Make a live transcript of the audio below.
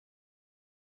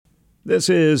This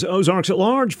is Ozarks at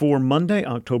Large for Monday,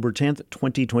 October 10th,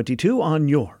 2022 on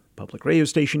your public radio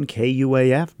station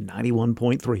KUAF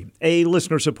 91.3, a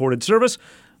listener-supported service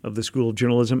of the School of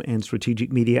Journalism and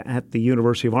Strategic Media at the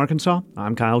University of Arkansas.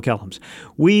 I'm Kyle Kellums.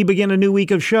 We begin a new week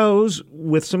of shows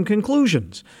with some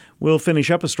conclusions. We'll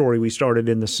finish up a story we started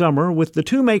in the summer with the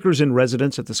two makers in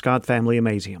residence at the Scott family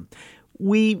Amazeum.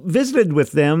 We visited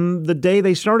with them the day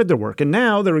they started their work, and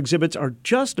now their exhibits are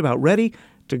just about ready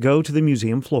to go to the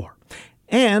museum floor.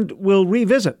 And we'll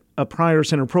revisit a prior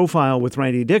center profile with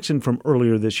Randy Dixon from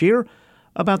earlier this year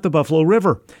about the Buffalo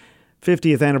River.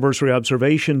 50th anniversary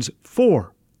observations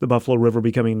for the Buffalo River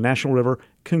becoming a national river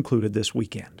concluded this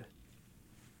weekend.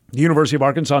 The University of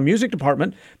Arkansas Music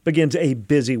Department begins a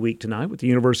busy week tonight with the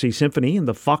University Symphony and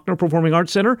the Faulkner Performing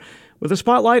Arts Center with a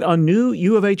spotlight on new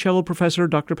U of A cello professor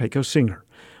Dr. Peko Singer.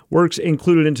 Works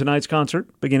included in tonight's concert,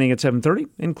 beginning at 7:30,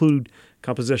 include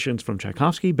compositions from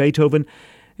Tchaikovsky, Beethoven,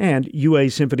 and UA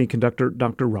Symphony conductor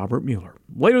Dr. Robert Mueller.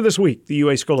 Later this week, the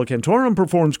UA Schola Cantorum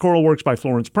performs choral works by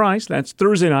Florence Price. That's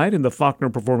Thursday night in the Faulkner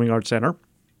Performing Arts Center.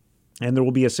 And there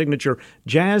will be a signature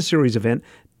jazz series event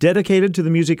dedicated to the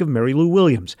music of Mary Lou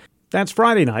Williams. That's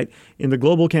Friday night in the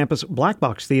Global Campus Black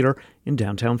Box Theater in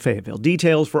downtown Fayetteville.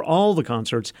 Details for all the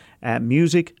concerts at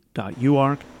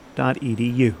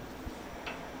music.uark.edu.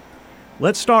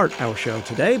 Let's start our show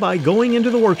today by going into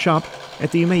the workshop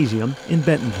at the Amazeum in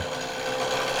Bentonville.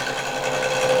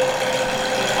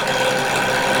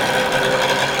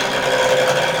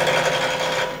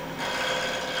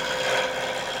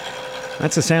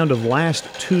 That's the sound of last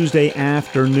Tuesday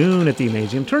afternoon at the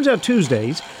Amazeum. Turns out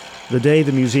Tuesdays, the day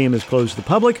the museum is closed to the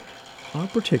public, are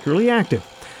particularly active,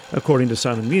 according to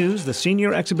Simon Muse, the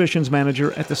senior exhibitions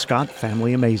manager at the Scott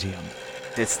family Amazeum.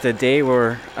 It's the day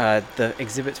where the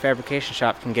exhibits fabrication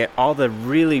shop can get all the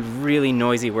really, really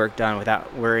noisy work done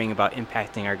without worrying about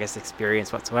impacting our guest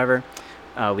experience whatsoever.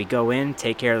 We go in,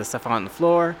 take care of the stuff on the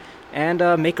floor,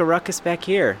 and make a ruckus back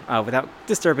here without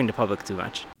disturbing the public too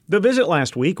much. The visit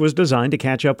last week was designed to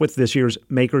catch up with this year's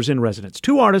Makers in Residence,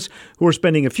 two artists who are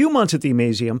spending a few months at the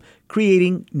Amazeum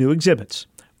creating new exhibits.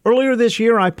 Earlier this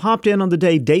year, I popped in on the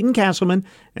day Dayton Castleman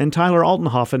and Tyler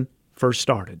Altenhofen first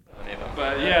started.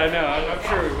 But yeah, no, I'm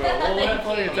sure we will. We'll have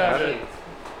plenty of time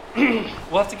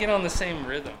we'll have to get on the same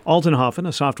rhythm. Altenhofen,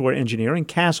 a software engineer, and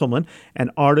Castleman,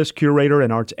 an artist, curator,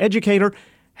 and arts educator,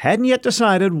 hadn't yet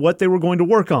decided what they were going to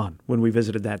work on when we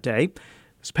visited that day.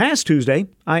 This past Tuesday,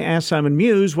 I asked Simon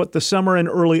Muse what the summer and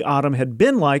early autumn had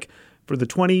been like for the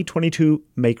 2022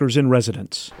 Makers in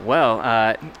Residence. Well,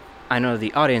 I know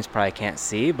the audience probably can't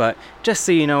see, but just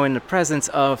so you know, in the presence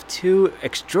of two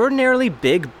extraordinarily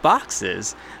big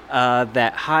boxes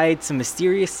that hide some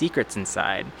mysterious secrets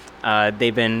inside.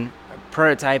 They've been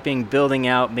prototyping, building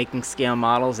out, making scale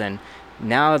models, and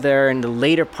now they're in the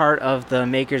later part of the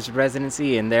maker's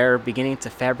residency, and they're beginning to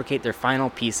fabricate their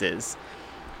final pieces.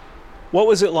 What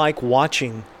was it like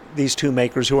watching these two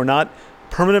makers who are not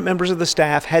permanent members of the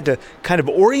staff, had to kind of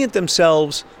orient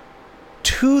themselves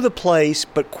to the place,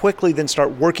 but quickly then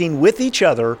start working with each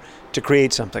other to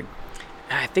create something?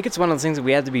 I think it's one of those things that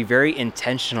we have to be very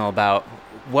intentional about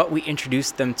what we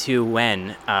introduce them to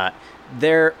when.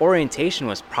 Their orientation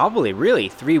was probably really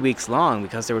 3 weeks long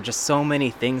because there were just so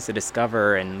many things to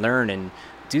discover and learn and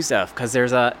do stuff. Because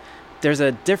there's a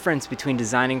difference between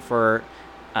designing for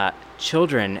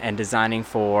children and designing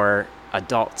for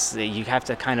adults. You have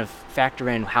to kind of factor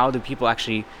in, how do people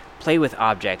actually play with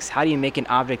objects? How do you make an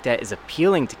object that is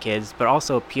appealing to kids but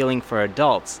also appealing for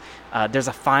adults? There's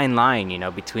a fine line,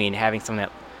 between having something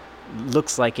that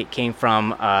looks like it came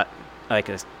from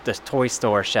the toy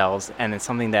store shelves, and then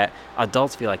something that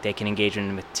adults feel like they can engage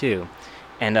in with too.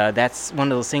 And that's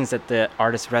one of those things that the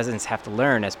artist residents have to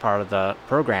learn as part of the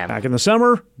program. Back in the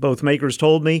summer, both makers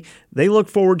told me they look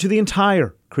forward to the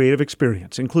entire creative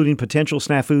experience, including potential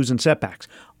snafus and setbacks.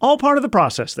 All part of the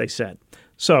process, they said.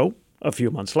 So, a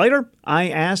few months later, I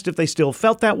asked if they still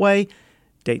felt that way.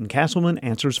 Dayton Castleman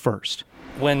answers first.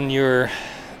 When you're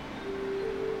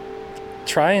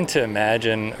trying to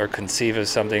imagine or conceive of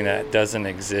something that doesn't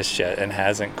exist yet and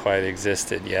hasn't quite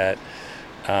existed yet,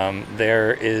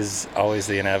 there is always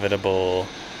the inevitable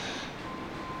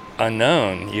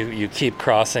unknown. You keep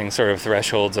crossing sort of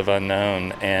thresholds of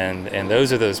unknown, and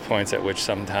those are those points at which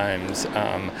sometimes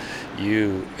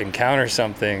you encounter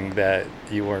something that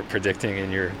you weren't predicting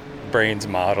in your brain's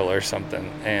model or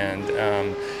something.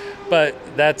 And but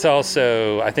that's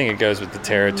also, I think it goes with the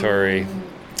territory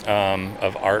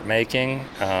of art making,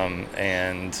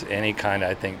 and any kind of,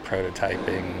 I think,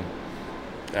 prototyping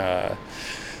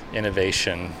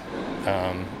innovation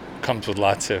comes with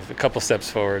lots of, a couple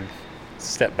steps forward,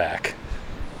 step back.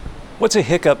 What's a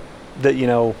hiccup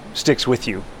that, sticks with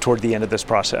you toward the end of this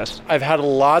process? I've had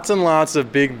lots and lots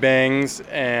of big bangs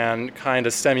and kind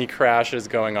of semi-crashes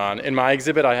going on. In my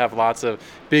exhibit, I have lots of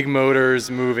big motors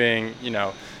moving,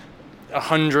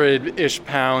 100-ish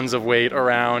pounds of weight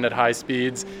around at high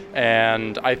speeds.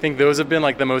 And I think those have been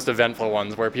like the most eventful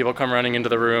ones, where people come running into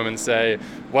the room and say,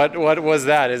 what was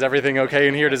that? Is everything okay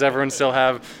in here? Does everyone still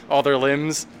have all their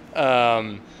limbs?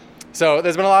 So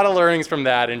there's been a lot of learnings from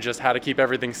that, and just how to keep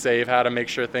everything safe, how to make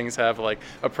sure things have like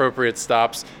appropriate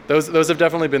stops. Those have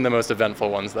definitely been the most eventful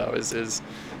ones, though, is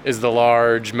the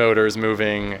large motors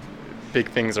moving big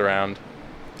things around.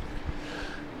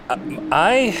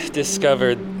 I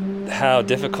discovered how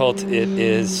difficult it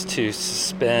is to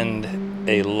suspend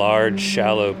a large,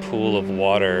 shallow pool of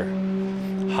water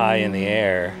high in the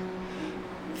air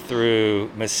through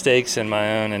mistakes in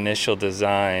my own initial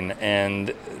design.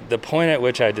 And the point at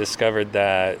which I discovered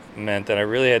that meant that I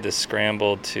really had to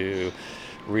scramble to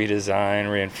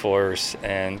redesign, reinforce,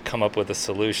 and come up with a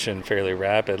solution fairly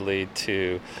rapidly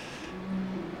to,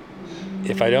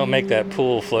 if I don't make that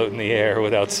pool float in the air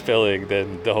without spilling,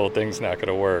 then the whole thing's not going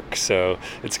to work. So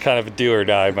it's kind of a do or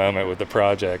die moment with the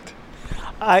project.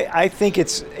 I think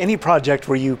it's any project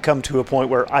where you come to a point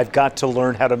where I've got to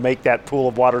learn how to make that pool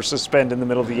of water suspend in the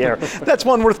middle of the air. That's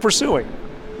one worth pursuing.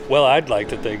 Well, I'd like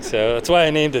to think so. That's why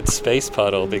I named it Space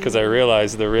Puddle, because I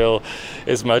realized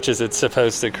as much as it's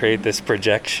supposed to create this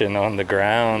projection on the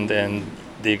ground and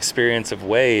the experience of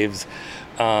waves,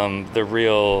 the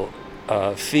real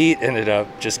feat ended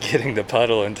up just getting the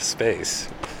puddle into space.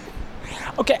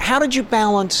 Okay, how did you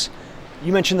balance?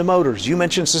 You mentioned the motors, you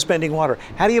mentioned suspending water.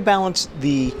 How do you balance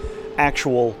the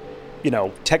actual,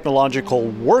 technological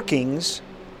workings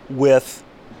with,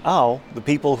 the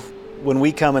people, when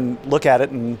we come and look at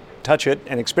it and touch it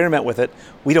and experiment with it,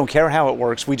 we don't care how it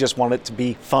works, we just want it to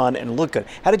be fun and look good.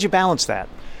 How did you balance that?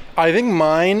 I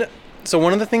think so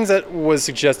one of the things that was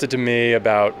suggested to me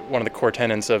about one of the core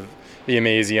tenets of the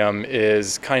Amazeum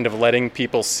is kind of letting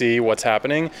people see what's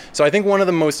happening. So I think one of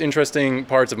the most interesting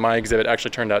parts of my exhibit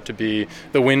actually turned out to be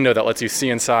the window that lets you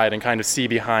see inside and kind of see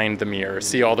behind the mirror,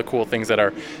 see all the cool things that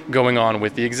are going on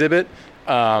with the exhibit.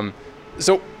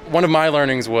 So one of my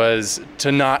learnings was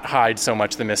to not hide so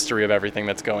much the mystery of everything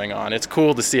that's going on. It's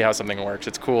cool to see how something works.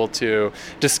 It's cool to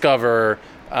discover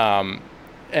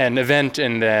an event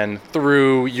and then,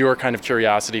 through your kind of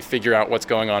curiosity, figure out what's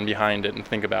going on behind it and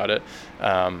think about it.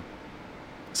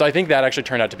 So I think that actually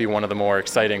turned out to be one of the more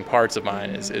exciting parts of mine,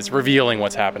 is revealing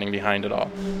what's happening behind it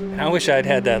all. I wish I'd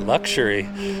had that luxury.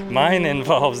 Mine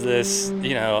involves this,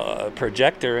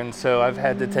 projector, and so I've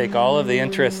had to take all of the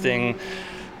interesting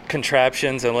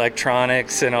contraptions,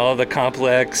 electronics, and all the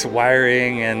complex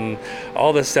wiring and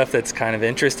all the stuff that's kind of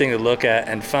interesting to look at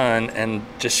and fun, and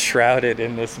just shroud it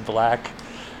in this black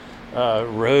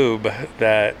robe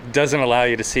that doesn't allow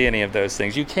you to see any of those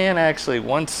things. You can actually,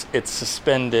 once it's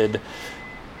suspended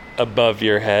above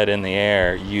your head in the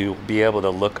air, you'll be able to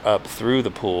look up through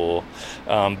the pool,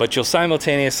 but you'll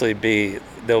simultaneously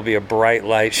there'll be a bright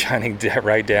light shining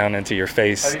right down into your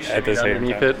face at the same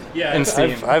time. It? Yeah, and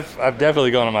I've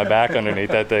definitely gone on my back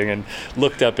underneath that thing and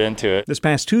looked up into it. This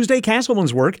past Tuesday,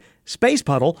 Castleman's work, Space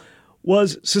Puddle,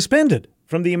 was suspended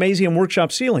from the Amazeum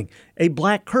workshop ceiling, a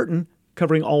black curtain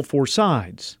covering all four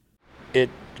sides. It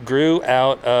grew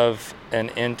out of an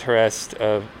interest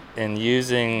in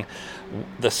using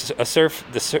the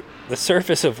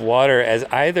surface of water as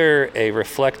either a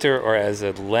reflector or as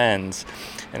a lens,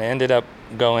 and ended up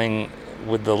going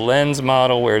with the lens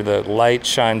model, where the light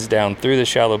shines down through the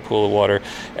shallow pool of water,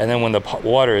 and then when the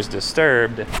water is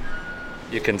disturbed,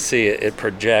 you can see it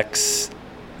projects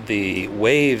the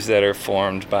waves that are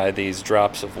formed by these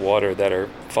drops of water that are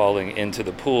falling into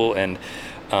the pool. And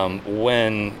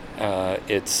when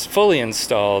it's fully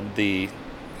installed, the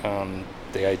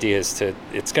idea is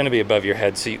it's going to be above your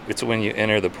head, so it's when you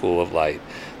enter the pool of light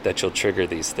that you'll trigger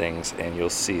these things, and you'll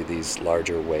see these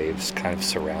larger waves kind of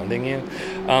surrounding you,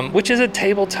 which is a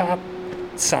tabletop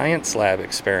science lab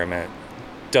experiment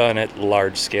done at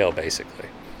large scale, basically.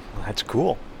 Well, that's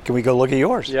cool. Can we go look at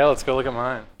yours? Yeah, let's go look at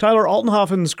mine. Tyler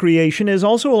Altenhofen's creation is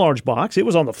also a large box. It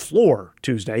was on the floor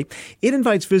Tuesday. It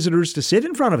invites visitors to sit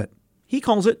in front of it. He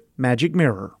calls it Magic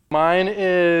Mirror. Mine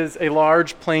is a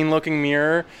large, plain-looking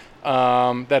mirror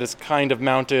that is kind of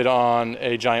mounted on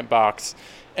a giant box.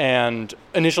 And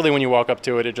initially when you walk up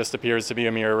to it, it just appears to be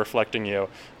a mirror reflecting you.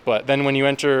 But then when you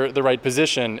enter the right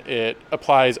position, it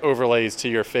applies overlays to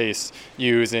your face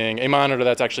using a monitor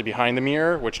that's actually behind the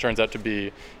mirror, which turns out to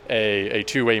be a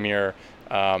two-way mirror.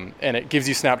 And it gives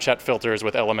you Snapchat filters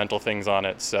with elemental things on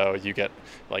it. So you get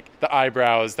like the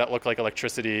eyebrows that look like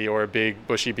electricity or a big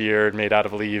bushy beard made out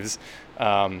of leaves.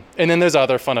 And then there's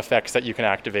other fun effects that you can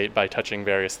activate by touching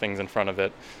various things in front of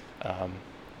it.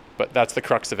 But that's the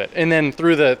crux of it. And then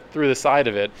through the side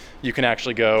of it, you can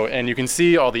actually go and you can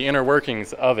see all the inner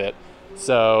workings of it.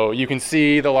 So you can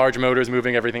see the large motors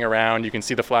moving everything around. You can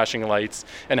see the flashing lights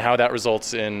and how that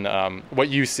results in what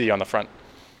you see on the front.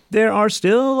 There are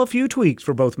still a few tweaks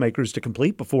for both makers to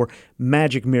complete before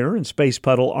Magic Mirror and Space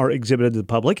Puddle are exhibited to the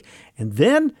public. And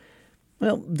then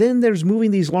there's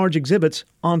moving these large exhibits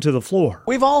onto the floor.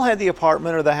 We've all had the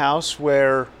apartment or the house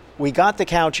where we got the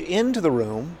couch into the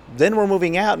room, then we're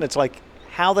moving out, and it's like,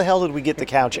 how the hell did we get the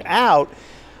couch out?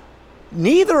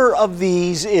 Neither of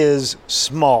these is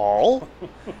small.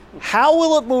 How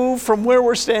will it move from where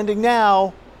we're standing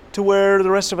now to where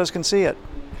the rest of us can see it?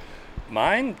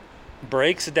 Mine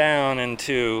breaks down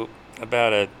into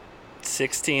about a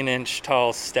 16-inch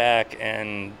tall stack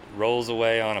and rolls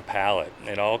away on a pallet.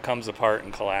 It all comes apart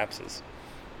and collapses.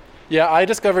 Yeah, I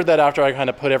discovered that after I kind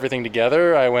of put everything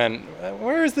together. I went,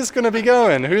 where is this going to be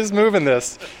going? Who's moving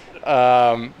this?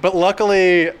 But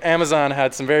luckily, Amazon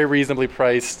had some very reasonably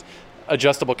priced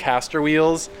adjustable caster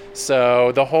wheels.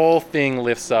 So the whole thing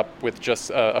lifts up with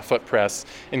just a foot press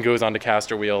and goes onto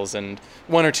caster wheels. And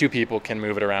one or two people can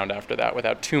move it around after that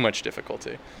without too much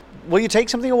difficulty. Will you take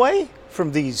something away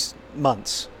from these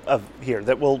months of here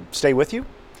that will stay with you?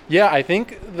 Yeah, I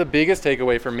think the biggest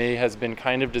takeaway for me has been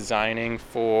kind of designing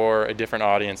for a different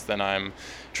audience than I'm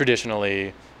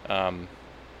traditionally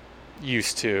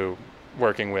used to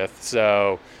working with.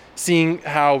 So seeing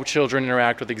how children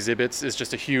interact with exhibits is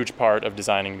just a huge part of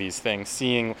designing these things,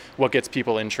 seeing what gets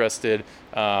people interested.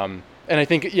 And I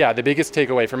think, the biggest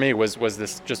takeaway for me was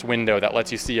this just window that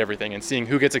lets you see everything, and seeing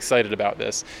who gets excited about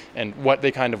this and what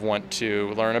they kind of want to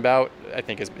learn about, I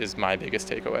think is my biggest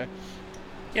takeaway.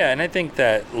 Yeah, and I think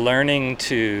that learning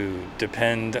to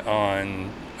depend on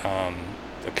a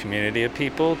community of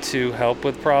people to help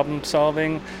with problem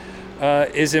solving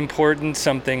is important,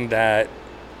 something that,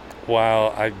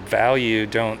 while I value,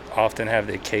 don't often have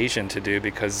the occasion to do,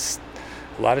 because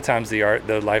a lot of times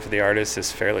the life of the artist is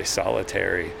fairly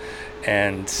solitary.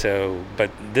 And so,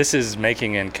 but this is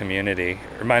making in community.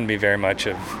 It reminded me very much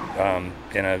of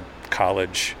in a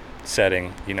college setting,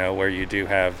 where you do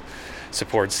have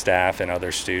support staff and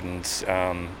other students,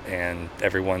 and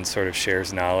everyone sort of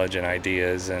shares knowledge and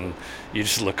ideas, and you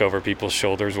just look over people's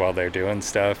shoulders while they're doing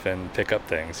stuff and pick up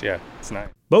things. Yeah, it's nice.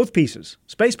 Both pieces,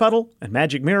 Space Puddle and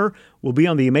Magic Mirror, will be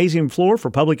on the Amazeum floor for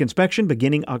public inspection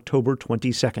beginning October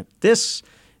 22nd. This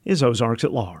is Ozarks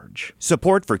at Large.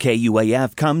 Support for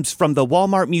KUAF comes from the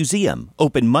Walmart Museum,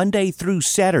 open Monday through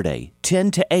Saturday,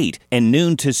 10 to 8, and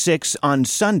noon to 6 on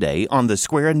Sunday on the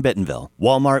square in Bentonville.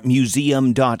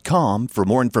 WalmartMuseum.com for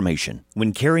more information.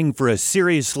 When caring for a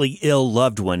seriously ill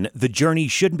loved one, the journey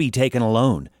shouldn't be taken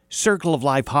alone. Circle of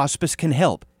Life Hospice can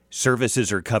help.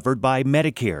 Services are covered by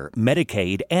Medicare,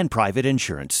 Medicaid, and private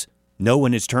insurance. No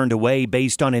one is turned away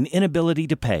based on an inability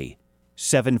to pay.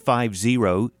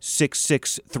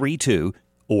 750-6632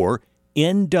 or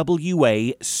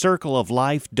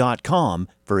nwacircleoflife.com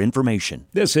for information.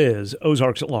 This is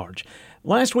Ozarks at Large.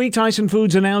 Last week, Tyson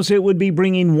Foods announced it would be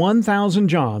bringing 1,000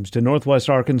 jobs to Northwest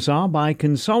Arkansas by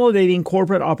consolidating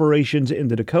corporate operations in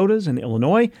the Dakotas and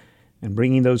Illinois and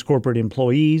bringing those corporate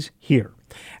employees here.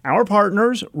 Our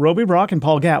partners, Roby Brock and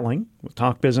Paul Gatling, with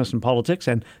Talk Business and Politics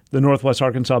and the Northwest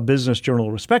Arkansas Business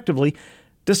Journal, respectively,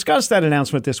 discussed that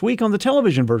announcement this week on the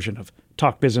television version of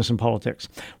Talk Business and Politics.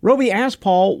 Roby asked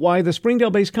Paul why the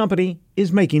Springdale-based company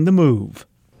is making the move.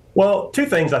 Well, two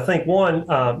things. I think one,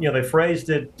 they phrased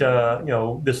it,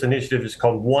 this initiative is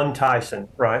called One Tyson,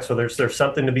 right? So there's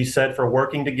something to be said for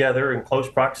working together in close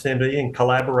proximity and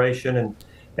collaboration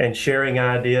and sharing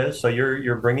ideas. So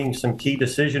you're bringing some key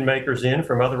decision makers in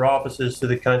from other offices to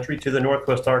the country, to the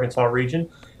Northwest Arkansas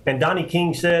region. And Donnie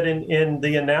King said in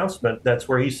the announcement, that's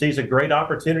where he sees a great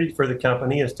opportunity for the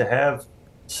company is to have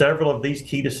several of these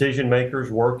key decision makers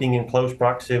working in close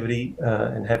proximity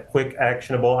and have quick,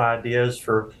 actionable ideas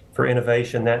for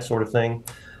innovation, that sort of thing.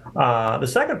 The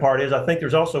second part is I think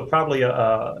there's also probably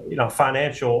a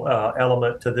financial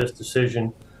element to this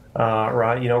decision,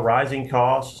 right? Rising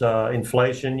costs,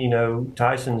 inflation.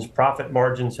 Tyson's profit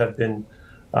margins have been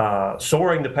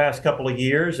soaring the past couple of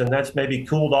years, and that's maybe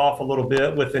cooled off a little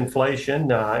bit with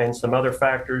inflation and some other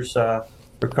factors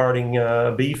regarding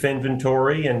beef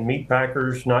inventory and meat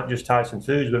packers, not just Tyson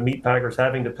Foods, but meat packers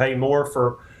having to pay more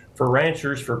for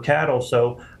ranchers, for cattle.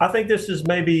 So I think this is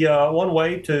maybe one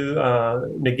way to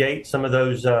negate some of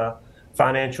those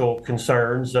financial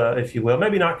concerns, if you will.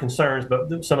 Maybe not concerns,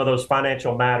 but some of those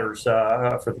financial matters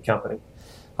for the company.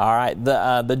 All right.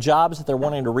 The jobs that they're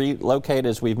wanting to relocate,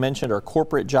 as we've mentioned, are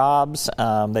corporate jobs.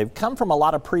 They've come from a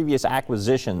lot of previous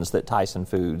acquisitions that Tyson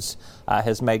Foods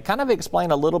has made. Kind of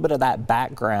explain a little bit of that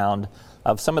background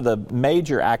of some of the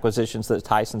major acquisitions that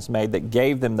Tyson's made that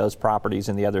gave them those properties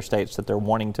in the other states that they're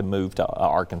wanting to move to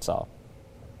Arkansas.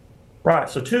 Right.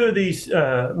 So two of these,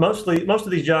 most of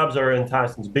these jobs are in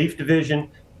Tyson's beef division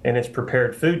and its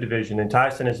prepared food division. And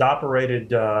Tyson has operated,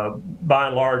 by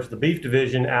and large, the beef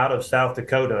division out of South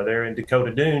Dakota. They're in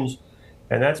Dakota Dunes.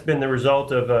 And that's been the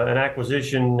result of an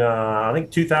acquisition, I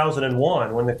think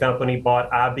 2001, when the company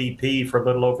bought IBP for a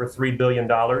little over $3 billion.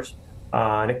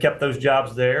 And it kept those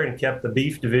jobs there and kept the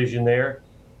beef division there.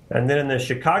 And then in the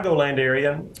Chicagoland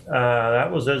area,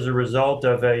 that was as a result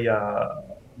of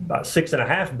about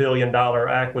 $6.5 billion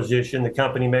acquisition the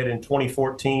company made in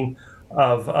 2014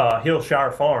 of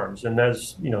Hillshire Farms. And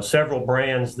there's several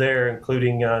brands there,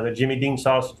 including the Jimmy Dean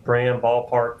sausage brand,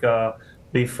 Ballpark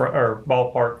beef or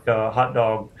Ballpark hot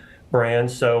dog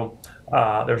brand. So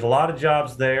there's a lot of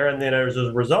jobs there. And then as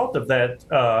a result of that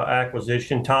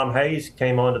acquisition, Tom Hayes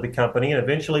came onto the company and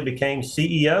eventually became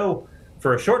CEO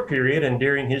for a short period. And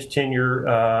during his tenure,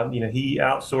 he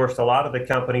outsourced a lot of the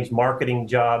company's marketing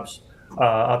jobs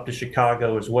up to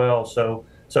Chicago as well.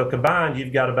 So combined,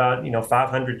 you've got about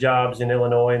 500 jobs in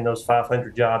Illinois and those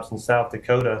 500 jobs in South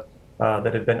Dakota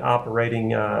that have been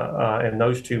operating in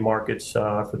those two markets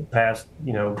for the past,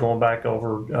 going back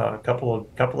over a couple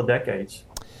of decades.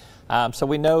 So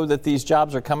we know that these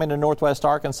jobs are coming to Northwest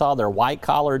Arkansas. They're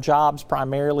white-collar jobs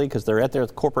primarily because they're at their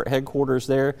corporate headquarters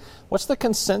there. What's the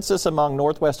consensus among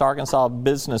Northwest Arkansas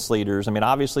business leaders? I mean,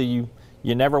 obviously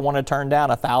you never want to turn down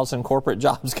 1,000 corporate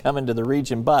jobs coming to the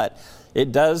region, but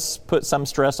it does put some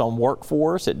stress on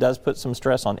workforce. It does put some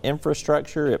stress on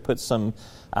infrastructure. It puts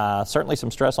certainly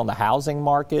some stress on the housing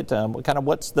market.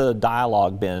 What's the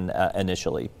dialogue been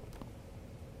initially?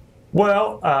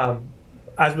 Well,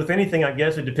 as with anything, I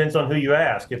guess it depends on who you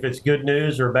ask. If it's good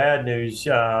news or bad news,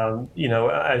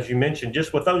 as you mentioned,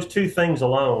 just with those two things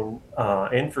alone,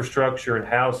 infrastructure and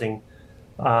housing,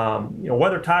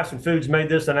 whether Tyson Foods made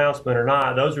this announcement or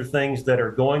not, those are things that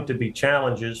are going to be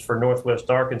challenges for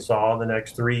Northwest Arkansas in the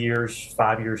next 3 years,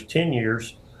 5 years, 10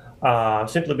 years,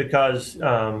 simply because,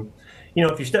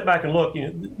 if you step back and look,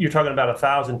 you're talking about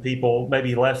 1,000 people,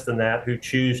 maybe less than that, who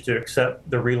choose to accept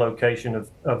the relocation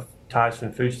of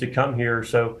Tyson Foods to come here.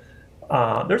 So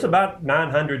there's about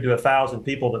 900 to 1,000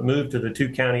 people that move to the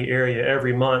two-county area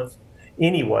every month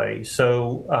anyway.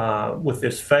 So with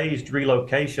this phased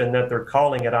relocation that they're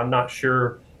calling it, I'm not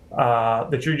sure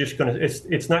that you're just going to,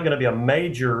 it's not going to be a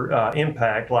major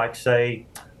impact like, say,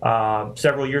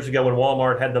 several years ago when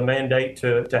Walmart had the mandate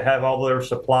to have all their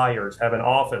suppliers have an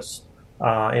office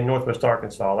in Northwest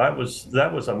Arkansas.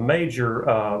 That was a major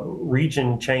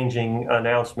region-changing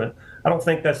announcement. I don't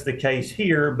think that's the case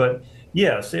here, but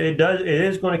yes, it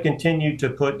is going to continue to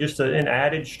put just an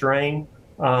added strain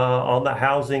on the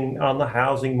housing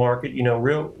market.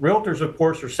 Realtors, of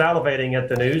course, are salivating at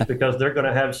the news because they're going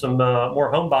to have some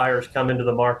more home buyers come into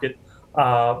the market.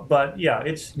 But yeah,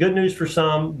 it's good news for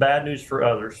some, bad news for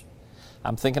others.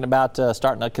 I'm thinking about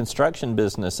starting a construction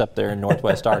business up there in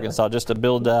Northwest Arkansas just to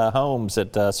build homes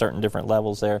at certain different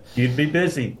levels there. You'd be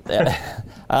busy.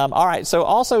 All right. So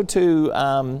also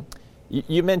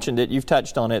you mentioned it, you've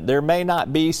touched on it. There may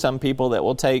not be some people that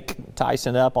will take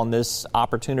Tyson up on this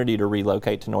opportunity to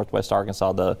relocate to Northwest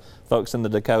Arkansas, the folks in the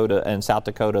Dakota and South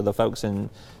Dakota, the folks in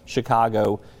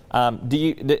Chicago.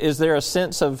 Is there a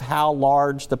sense of how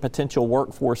large the potential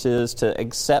workforce is to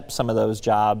accept some of those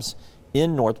jobs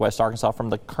in Northwest Arkansas from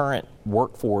the current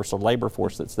workforce or labor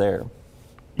force that's there?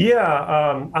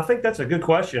 Yeah, I think that's a good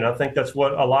question. I think that's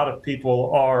what a lot of people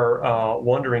are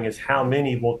wondering is how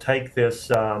many will take this.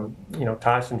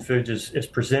 Tyson Foods is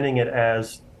presenting it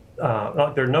as there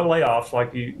are no layoffs,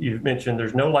 like you mentioned.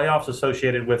 There's no layoffs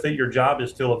associated with it. Your job is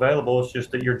still available. It's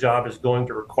just that your job is going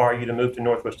to require you to move to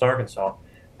Northwest Arkansas.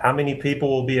 How many people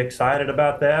will be excited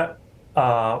about that?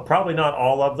 Probably not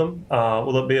all of them.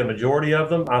 Will it be a majority of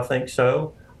them? I think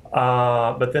so.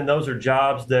 But then those are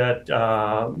jobs that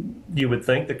you would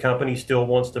think the company still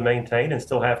wants to maintain and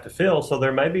still have to fill. So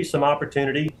there may be some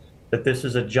opportunity that this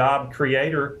is a job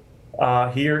creator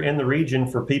here in the region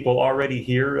for people already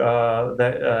here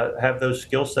that have those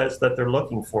skill sets that they're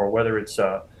looking for, whether it's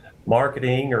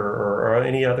marketing or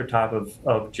any other type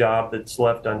of job that's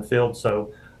left unfilled.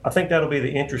 So I think that'll be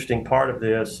the interesting part of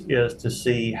this, is to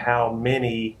see how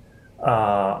many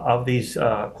of these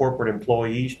corporate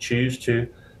employees choose to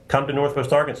come to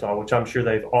Northwest Arkansas, which I'm sure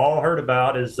they've all heard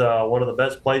about as one of the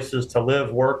best places to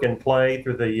live, work, and play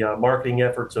through the marketing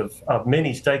efforts of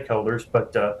many stakeholders.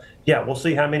 But we'll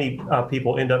see how many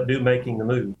people end up making the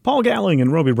move. Paul Galling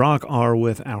and Roby Brock are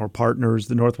with our partners,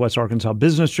 the Northwest Arkansas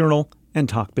Business Journal and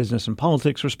Talk Business and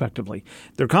Politics, respectively.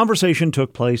 Their conversation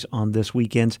took place on this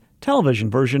weekend's television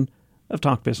version of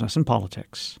Talk Business and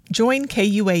Politics. Join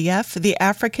KUAF, the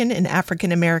African and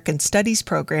African American Studies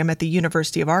program at the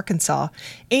University of Arkansas,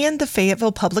 and the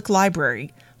Fayetteville Public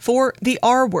Library for the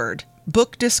R Word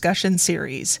book discussion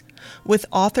series with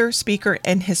author, speaker,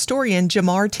 and historian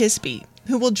Jamar Tisby,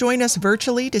 who will join us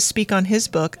virtually to speak on his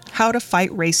book, How to Fight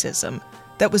Racism,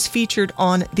 that was featured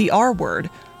on the R Word,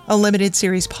 a limited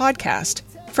series podcast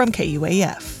from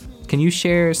KUAF. Can you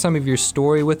share some of your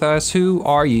story with us? Who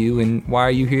are you and why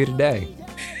are you here today?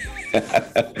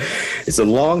 It's a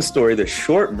long story. The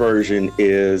short version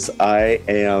is I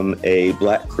am a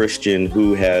Black Christian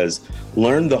who has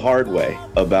learned the hard way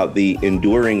about the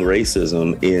enduring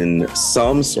racism in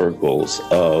some circles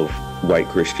of white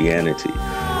Christianity.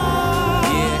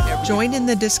 Join in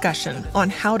the discussion on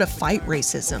how to fight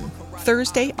racism,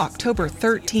 Thursday, October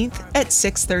 13th at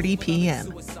 6:30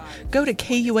 p.m. Go to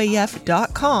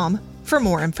KUAF.com for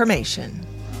more information.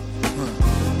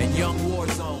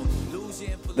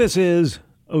 This is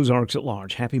Ozarks at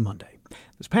Large. Happy Monday.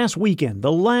 This past weekend,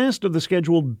 the last of the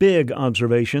scheduled big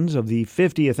observations of the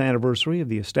 50th anniversary of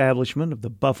the establishment of the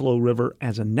Buffalo River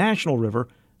as a national river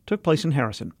took place in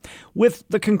Harrison. With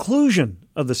the conclusion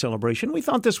of the celebration, we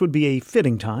thought this would be a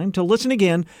fitting time to listen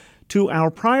again to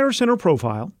our prior center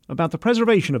profile about the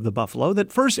preservation of the buffalo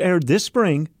that first aired this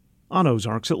spring on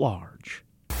Ozarks at Large.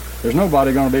 There's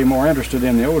nobody going to be more interested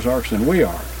in the Ozarks than we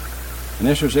are. And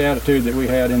this was the attitude that we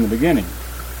had in the beginning.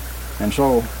 And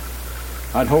so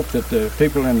I'd hope that the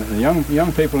people in the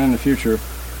young people in the future,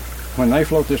 when they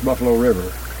float this Buffalo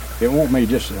River, it won't be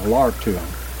just a lark to them,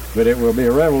 but it will be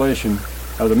a revelation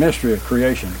of the mystery of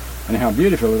creation and how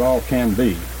beautiful it all can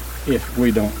be if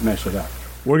we don't mess it up.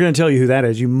 We're going to tell you who that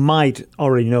is. You might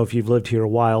already know if you've lived here a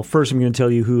while. First, I'm going to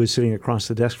tell you who is sitting across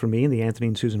the desk from me in the Anthony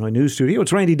and Susan Hoy News Studio.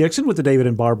 It's Randy Dixon with the David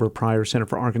and Barbara Pryor Center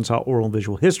for Arkansas Oral and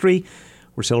Visual History.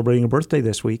 We're celebrating a birthday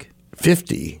this week.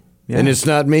 50. Yeah. And it's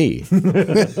not me.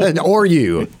 Or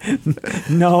you.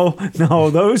 No,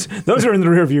 those are in the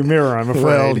rearview mirror, I'm afraid.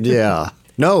 Well, yeah.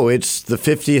 No, it's the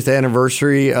 50th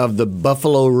anniversary of the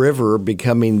Buffalo River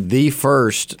becoming the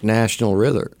first national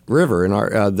river in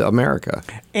America.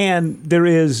 And there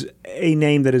is a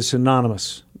name that is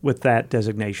synonymous with that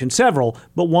designation. Several,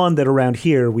 but one that around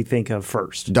here we think of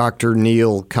first. Dr.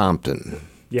 Neil Compton.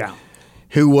 Yeah.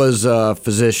 Who was a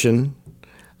physician.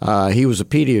 He was a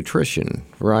pediatrician,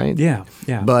 right? Yeah.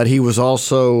 But he was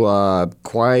also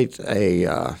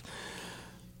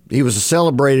he was a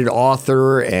celebrated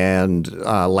author and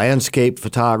landscape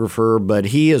photographer, but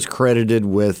he is credited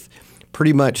with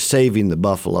pretty much saving the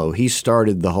buffalo. He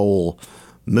started the whole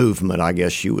movement, I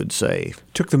guess you would say.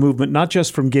 Took the movement not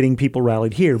just from getting people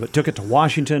rallied here, but took it to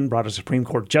Washington, brought a Supreme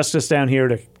Court justice down here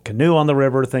to canoe on the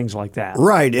river, things like that.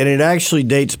 Right, and it actually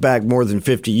dates back more than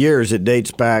 50 years. It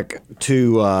dates back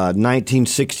to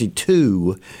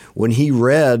 1962 when he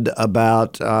read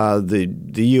about the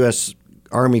U.S.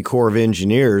 Army Corps of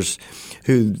Engineers,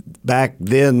 who back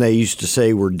then they used to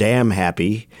say were dam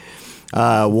happy,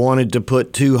 wanted to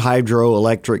put 2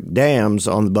 hydroelectric dams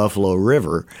on the Buffalo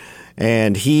River.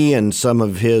 And he and some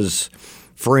of his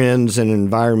friends and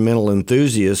environmental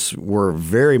enthusiasts were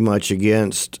very much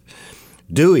against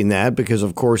doing that because,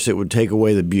 of course, it would take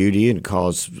away the beauty and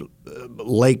cause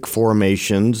lake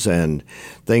formations and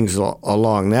things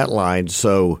along that line.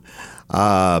 So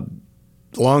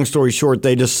long story short,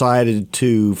 they decided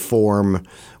to form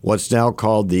what's now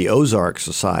called the Ozarks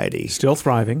Society. Still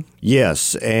thriving.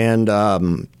 Yes, and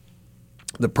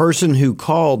the person who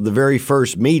called the very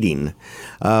first meeting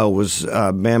was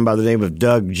a man by the name of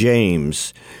Doug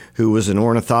James, who was an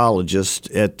ornithologist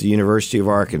at the University of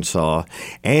Arkansas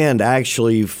and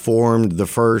actually formed the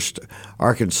first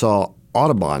Arkansas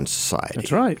Audubon Society.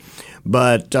 That's right.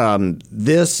 But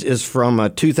this is from a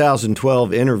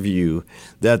 2012 interview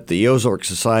that the Ozark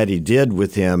Society did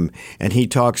with him, and he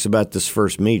talks about this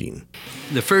first meeting.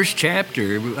 The first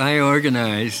chapter, I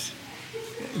organized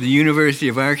the University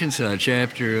of Arkansas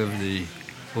chapter of the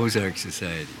Ozark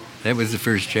Society. That was the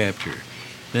first chapter.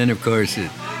 Then, of course,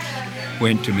 it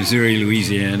went to Missouri,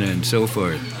 Louisiana, and so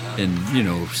forth, and,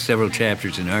 several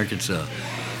chapters in Arkansas.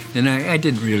 And I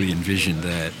didn't really envision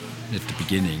that at the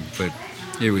beginning, but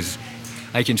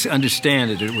I can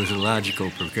understand that it was a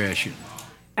logical progression.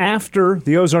 After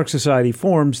the Ozark Society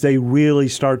forms, they really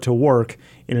start to work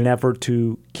in an effort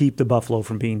to keep the buffalo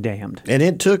from being dammed. And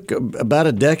it took about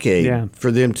a decade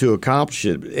for them to accomplish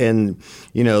it. And,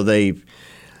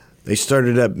 they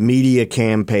started up media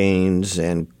campaigns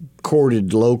and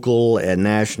courted local and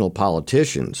national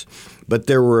politicians. But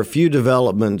there were a few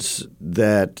developments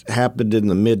that happened in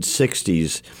the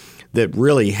mid-'60s that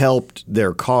really helped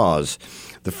their cause.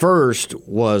 The first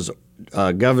was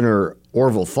Governor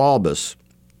Orville Faubus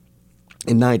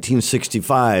in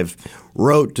 1965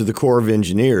 wrote to the Corps of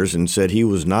Engineers and said he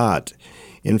was not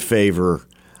in favor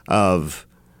of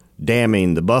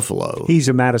damming the buffalo. He's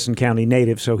a Madison County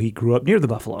native, so he grew up near the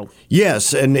buffalo.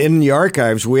 Yes, and in the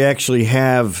archives we actually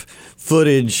have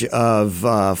footage of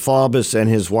Faubus and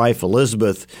his wife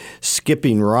Elizabeth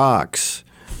skipping rocks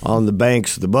on the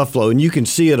banks of the buffalo, and you can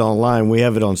see it online. We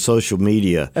have it on social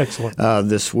media. Excellent.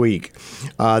 This week.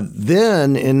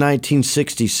 Then in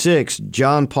 1966,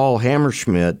 John Paul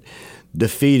Hammerschmidt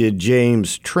defeated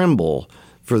James Trimble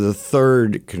for the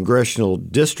 3rd congressional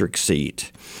district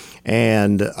seat.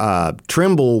 And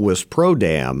Trimble was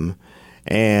pro-dam,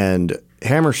 and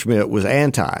Hammerschmidt was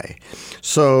anti.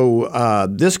 So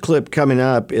this clip coming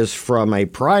up is from a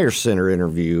prior center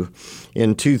interview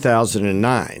in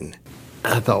 2009.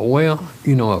 I thought, well,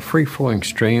 a free-flowing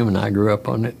stream, and I grew up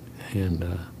on it,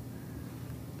 and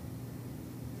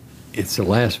it's the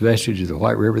last vestige of the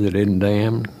White River that isn't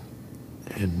dammed,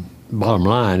 and bottom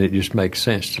line, it just makes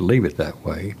sense to leave it that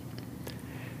way.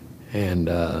 And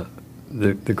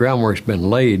the groundwork's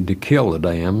been laid to kill the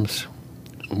dams,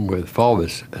 with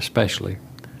Faubus especially,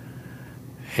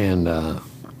 and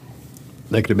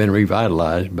they could have been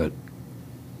revitalized, but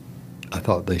I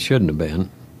thought they shouldn't have been.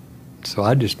 So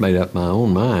I just made up my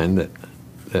own mind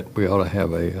that we ought to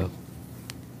have a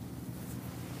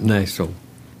national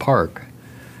park.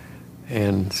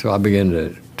 And so I began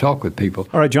to talk with people.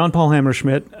 All right, John Paul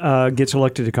Hammerschmidt gets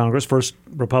elected to Congress, first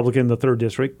Republican in the 3rd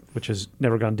District, which has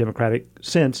never gone Democratic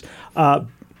since.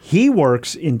 He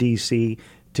works in D.C.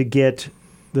 to get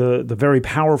the very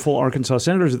powerful Arkansas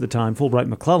senators at the time, Fulbright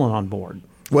McClellan, on board.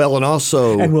 Well, and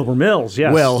also... And Wilbur Mills,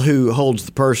 yes. Well, who holds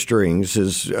the purse strings,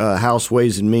 is House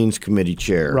Ways and Means Committee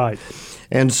chair. Right.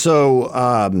 And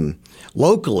so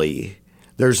locally,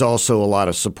 there's also a lot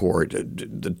of support.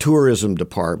 The tourism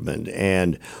department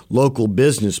and local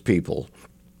business people.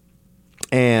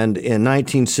 And in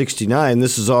 1969,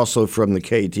 this is also from the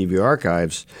KTV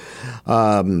archives,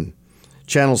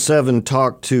 Channel 7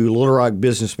 talked to Little Rock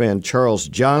businessman Charles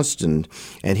Johnston,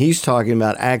 and he's talking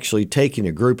about actually taking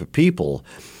a group of people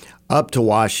up to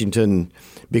Washington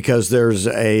because there's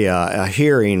a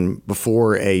hearing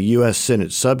before a U.S.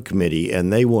 Senate subcommittee,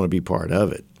 and they want to be part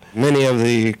of it. Many of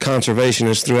the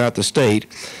conservationists throughout the state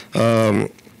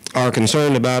are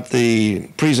concerned about the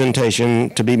presentation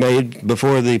to be made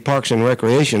before the Parks and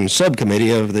Recreation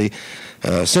Subcommittee of the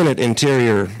Senate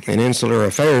Interior and Insular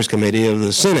Affairs Committee of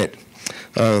the Senate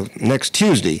next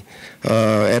Tuesday,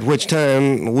 at which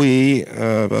time we,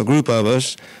 a group of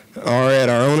us, are at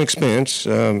our own expense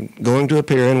going to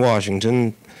appear in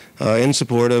Washington in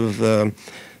support of the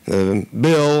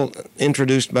bill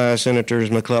introduced by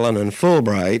Senators McClellan and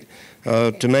Fulbright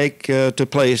to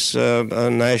place a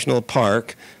national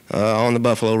park on the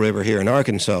Buffalo River here in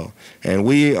Arkansas. And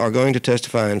we are going to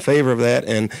testify in favor of that,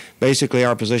 and basically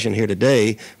our position here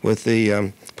today with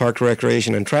the Parks,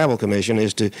 Recreation, and Travel Commission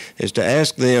is to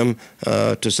ask them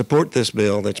to support this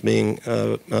bill that's being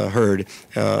heard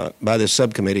by this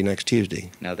subcommittee next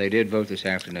Tuesday. Now, they did vote this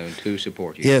afternoon to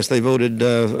support you. Yes, they voted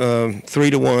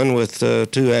 3-1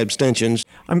 with 2 abstentions.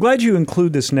 I'm glad you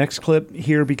include this next clip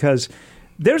here because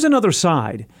there's another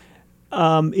side.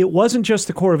 It wasn't just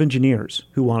the Corps of Engineers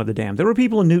who wanted the dam. There were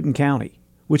people in Newton County,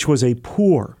 which was a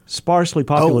poor, sparsely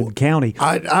populated county.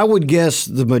 I would guess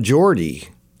the majority.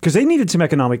 Because they needed some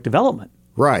economic development.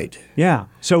 Right. Yeah.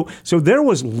 So there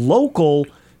was local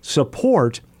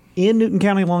support in Newton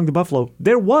County along the Buffalo.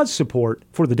 There was support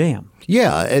for the dam.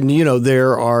 Yeah, and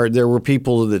there were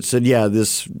people that said, yeah,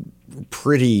 this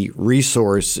pretty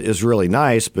resource is really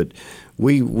nice, but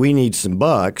we need some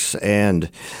bucks, and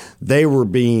they were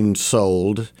being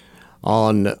sold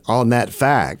on that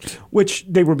fact. Which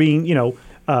they were being,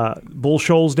 Bull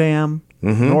Shoals Dam,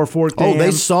 Norfolk Dam,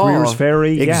 they saw Greer's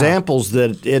Ferry. Examples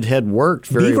that it had worked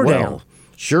very Beaver well.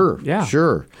 Dam.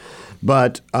 Sure.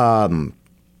 But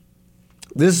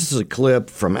this is a clip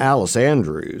from Alice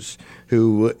Andrews,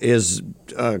 who is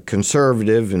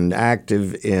conservative and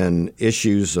active in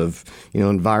issues of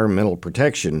environmental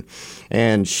protection,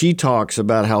 and she talks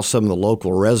about how some of the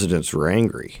local residents were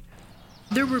angry.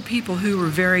 There were people who were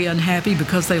very unhappy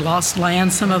because they lost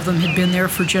land. Some of them had been there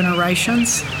for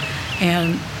generations,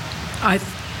 and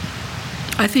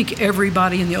I I think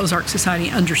everybody in the Ozark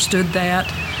Society understood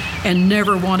that and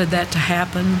never wanted that to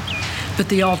happen, but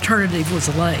the alternative was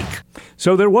a lake.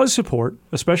 So there was support,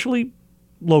 especially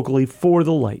locally, for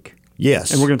the lake.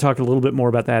 Yes. And we're going to talk a little bit more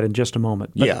about that in just a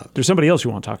moment. But yeah. There's somebody else you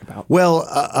want to talk about. Well,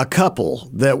 a couple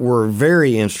that were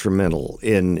very instrumental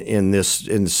in the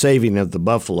saving of the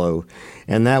buffalo,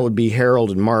 and that would be Harold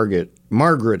and Margaret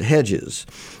Hedges.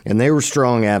 And they were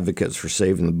strong advocates for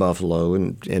saving the buffalo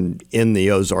and in the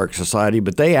Ozark Society,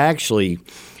 but they actually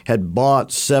had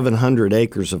bought 700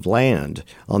 acres of land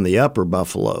on the upper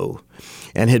Buffalo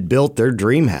and had built their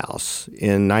dream house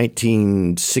in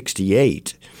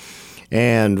 1968.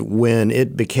 And when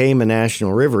it became a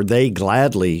national river, they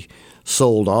gladly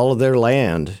sold all of their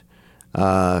land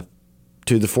to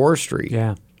the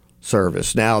Forestry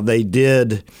Service. Now, they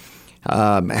did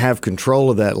have control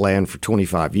of that land for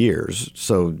 25 years,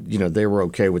 so they were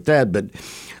okay with that. But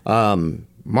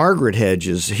Margaret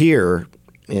Hedges here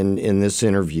in this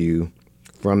interview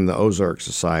from the Ozark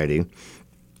Society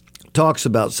talks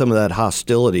about some of that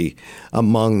hostility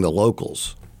among the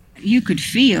locals. You could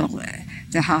feel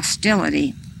the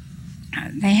hostility.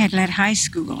 They had let high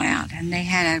school out, and they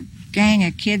had a gang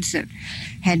of kids that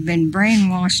had been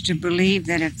brainwashed to believe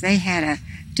that if they had a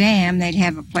dam, they'd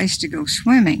have a place to go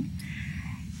swimming.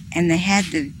 And they had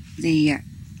the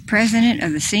president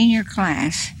of the senior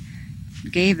class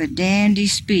gave a dandy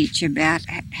speech about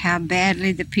how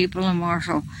badly the people of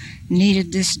Marshall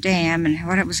needed this dam and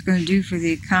what it was going to do for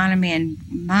the economy, and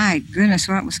my goodness,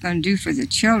 what it was going to do for the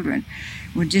children.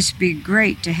 It would just be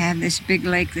great to have this big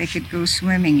lake they could go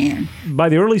swimming in. By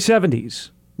the early 70s,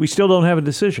 we still don't have a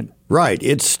decision. Right.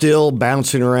 It's still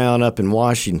bouncing around up in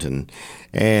Washington,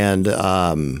 and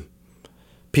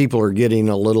people are getting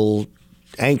a little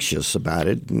anxious about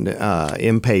it,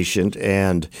 impatient,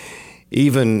 and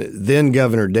even then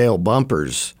Governor Dale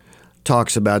Bumpers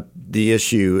talks about the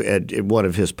issue at one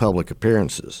of his public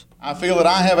appearances. I feel that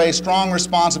I have a strong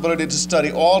responsibility to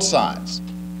study all sides,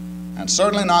 and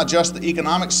certainly not just the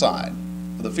economic side,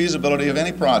 for the feasibility of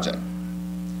any project.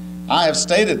 I have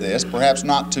stated this, perhaps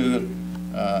not to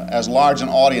as large an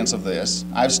audience of this.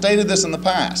 I've stated this in the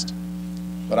past,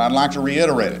 but I'd like to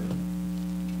reiterate it.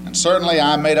 And certainly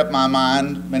I made up my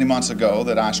mind many months ago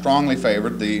that I strongly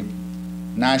favored the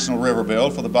National River Bill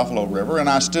for the Buffalo River, and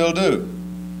I still do.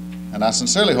 And I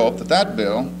sincerely hope that that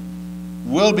bill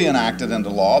will be enacted into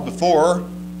law before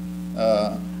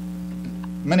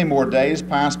many more days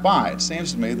pass by. It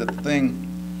seems to me that the thing,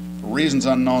 for reasons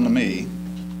unknown to me,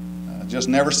 just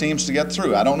never seems to get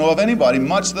through. I don't know of anybody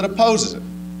much that opposes it.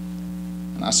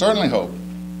 And I certainly hope,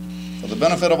 for the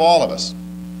benefit of all of us,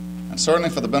 and certainly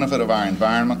for the benefit of our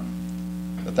environment,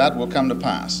 that will come to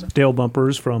pass. Dale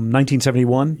Bumpers from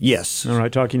 1971? Yes. All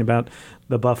right, talking about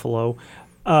the buffalo.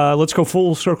 Let's go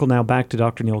full circle now back to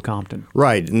Dr. Neil Compton.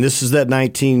 Right, and this is that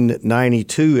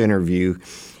 1992 interview,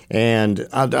 and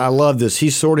I love this. He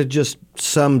sort of just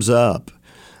sums up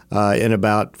in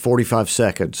about 45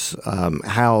 seconds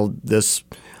how this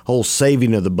whole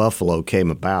saving of the buffalo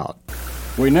came about.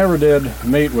 We never did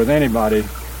meet with anybody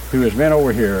who has been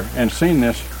over here and seen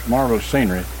this marvelous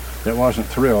scenery that wasn't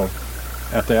thrilled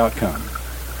at the outcome.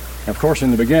 Of course,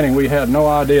 in the beginning, we had no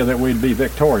idea that we'd be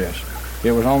victorious.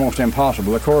 It was almost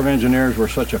impossible. The Corps of Engineers were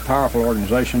such a powerful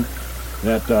organization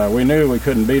that we knew we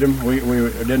couldn't beat them. We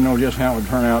didn't know just how it would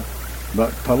turn out,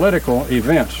 but political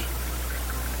events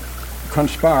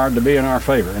conspired to be in our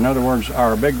favor. In other words,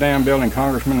 our big dam building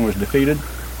congressman was defeated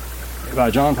by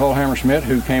John Paul Hammersmith,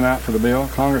 who came out for the bill.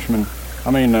 Senator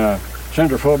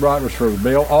Fulbright was for the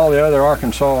bill. All the other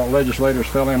Arkansas legislators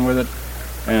fell in with it,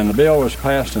 and the bill was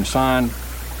passed and signed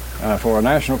for a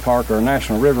national park or a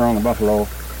national river on the Buffalo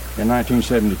in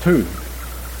 1972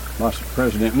 by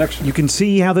President Nixon. You can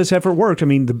see how this effort worked. I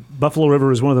mean, the Buffalo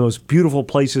River is one of the most beautiful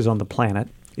places on the planet.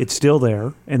 It's still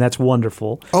there, and that's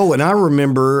wonderful. Oh, and I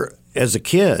remember as a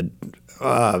kid...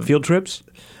 field trips?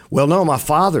 Well, no, my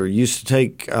father used to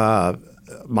take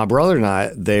my brother and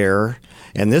I there,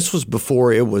 and this was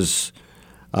before it was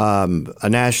a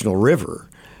national river.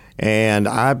 And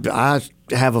I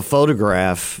have a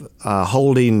photograph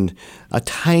holding a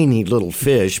tiny little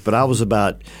fish, but I was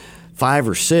about 5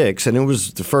 or 6, and it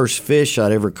was the first fish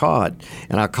I'd ever caught,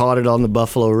 and I caught it on the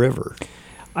Buffalo River.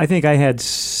 I think I had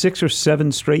 6 or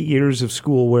 7 straight years of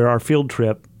school where our field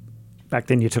trip, back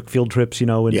then you took field trips, in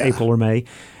April or May,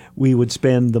 we would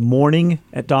spend the morning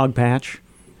at Dog Patch,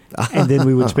 and then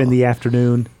we would spend the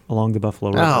afternoon along the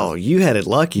Buffalo River. Oh, you had it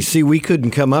lucky. See, we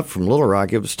couldn't come up from Little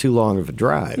Rock. It was too long of a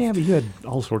drive. Yeah, but you had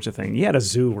all sorts of things. You had a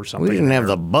zoo or something. We didn't have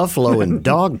the buffalo and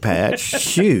Dog Patch.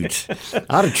 Shoot.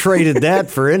 I'd have traded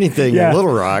that for anything in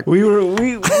Little Rock. We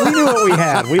knew what we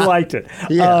had. We liked it.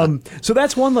 Yeah. So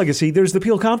that's one legacy. There's the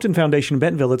Peel Compton Foundation in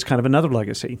Bentonville. It's kind of another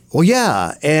legacy. Well,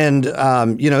 yeah. And,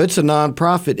 it's a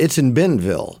nonprofit. It's in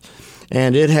Bentonville.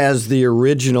 And it has the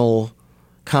original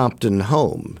Compton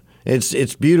home.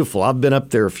 It's beautiful. I've been up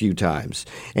there a few times.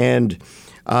 And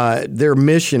their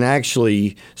mission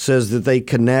actually says that they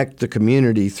connect the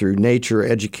community through nature,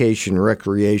 education,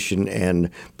 recreation, and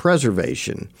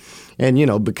preservation.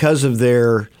 And, because of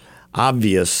their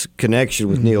obvious connection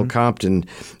with Neil Compton,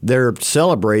 they're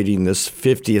celebrating this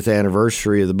 50th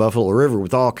anniversary of the Buffalo River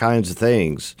with all kinds of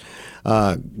things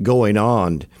going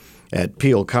on at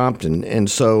Peel Compton. And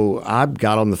so I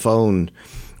got on the phone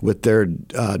with their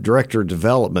director of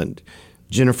development,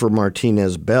 Jennifer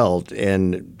Martinez Belt,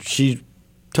 and she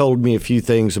told me a few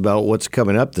things about what's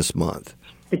coming up this month.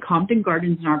 The Compton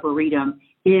Gardens and Arboretum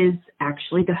is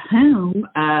actually the home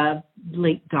of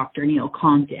late Dr. Neil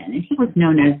Compton, and he was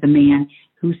known as the man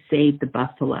who saved the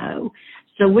buffalo.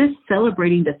 So with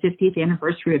celebrating the 50th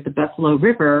anniversary of the Buffalo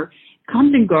River,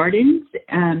 Compton Gardens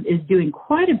is doing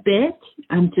quite a bit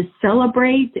to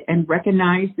celebrate and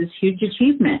recognize this huge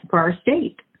achievement for our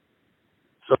state.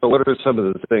 So what are some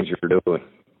of the things you're doing?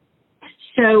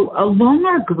 So along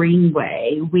our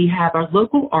greenway, we have our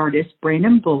local artist,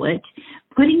 Brandon Bullitt,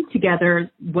 putting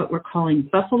together what we're calling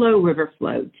Buffalo River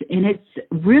Float. And it's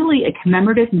really a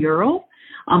commemorative mural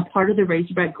on part of the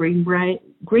Razorback Greenway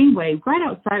right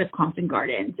outside of Compton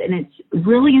Gardens. And it's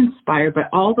really inspired by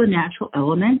all the natural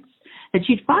elements that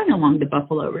you'd find along the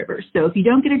Buffalo River. So if you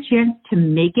don't get a chance to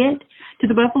make it to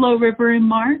the Buffalo River in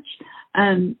March,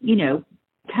 come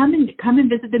and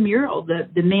visit the mural.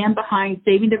 The man behind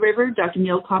saving the river, Dr.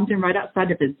 Neil Compton, right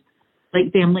outside of his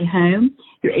late family home.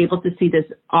 You're able to see this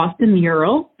awesome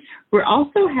mural. We're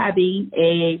also having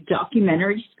a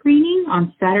documentary screening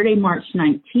on Saturday, March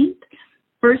 19th,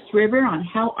 First River on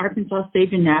How Arkansas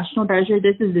Saved a National Treasure.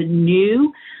 This is a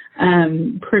new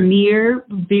premiere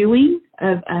viewing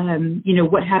of,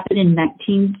 what happened in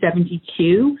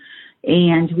 1972,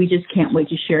 and we just can't wait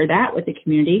to share that with the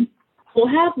community. We'll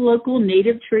have local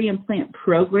native tree and plant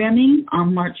programming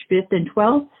on March 5th and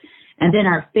 12th, and then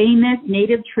our famous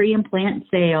native tree and plant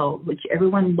sale, which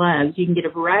everyone loves. You can get a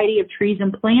variety of trees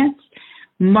and plants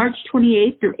March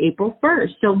 28th through April 1st.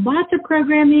 So lots of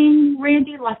programming,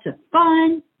 Randy, lots of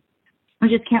fun. I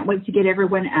just can't wait to get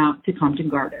everyone out to Compton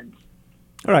Gardens.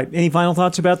 All right. Any final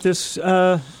thoughts about this,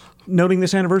 noting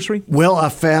this anniversary? Well, I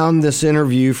found this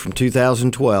interview from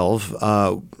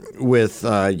 2012 with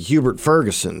Hubert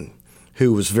Ferguson,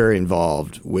 who was very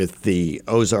involved with the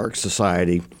Ozarks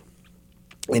Society.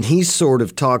 And he sort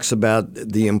of talks about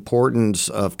the importance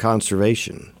of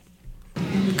conservation.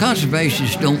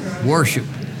 Conservationists don't worship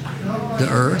the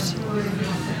earth,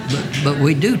 but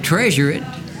we do treasure it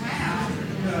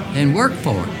and work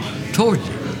for it, towards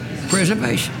it,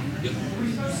 preservation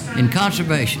and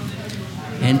conservation.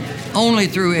 And only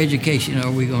through education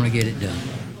are we going to get it done.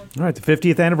 All right, the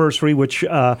 50th anniversary, which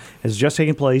has just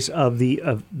taken place of the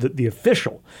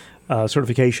official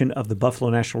certification of the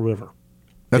Buffalo National River.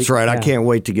 That's right. I can't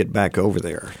wait to get back over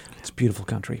there. It's a beautiful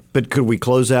country. But could we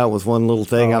close out with one little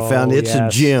thing? I found it's a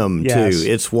gem, too.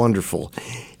 It's wonderful.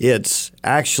 It's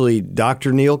actually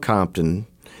Dr. Neil Compton.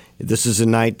 This is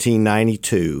in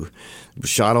 1992. It was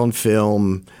shot on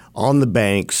film on the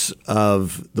banks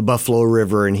of the Buffalo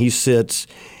River, and he sits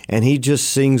and he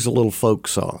just sings a little folk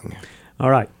song. All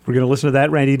right. We're going to listen to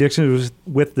that. Randy Dixon was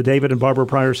with the David and Barbara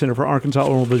Pryor Center for Arkansas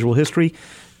Oral Visual History.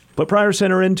 Put Pryor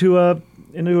Center into a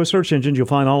search engine. You'll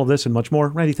find all of this and much more.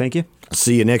 Randy, thank you.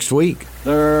 See you next week.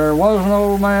 There was an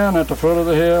old man at the foot of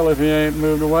the hill. If he ain't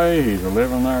moved away, he's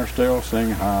a-living there still.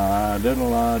 Sing hi,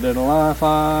 diddle-I,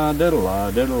 diddle-I-fi,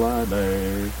 diddle-I, diddle-I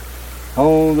day.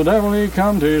 Oh, the devil, he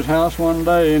come to his house one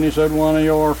day, and he said, one of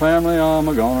your family I'm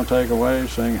a-gonna take away.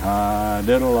 Sing hi,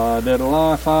 diddle-I,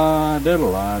 diddle-I-fi,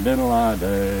 diddle-I, diddle-I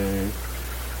day.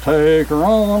 Take her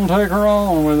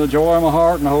on with the joy of my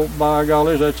heart, and hope by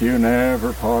golly that you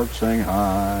never part. Sing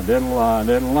hi, diddle-I,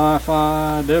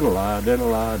 diddle-I-fi, diddle-I,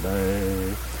 diddle-I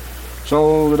day.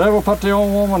 So the devil put the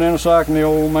old woman in a sack, and the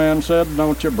old man said,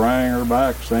 don't you bring her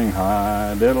back. Sing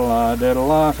hi, diddle-I,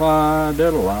 diddle-I-fi,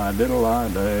 diddle-I, diddle-I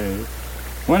day.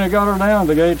 When he got her down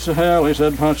the gates of hell, he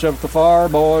said, punch up the fire,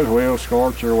 boys, we'll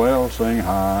scorch her well. Sing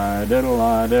hi,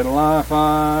 diddle-I,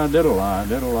 diddle-I-fi, diddle-I,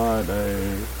 diddle-I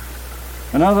day.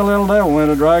 Another little devil went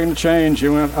a-dragging the chain. She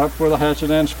went up with a hatchet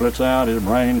and splits out his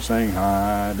brain. Sing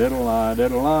hi, diddle-I,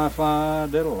 diddle-I-fi,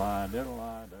 diddle-I,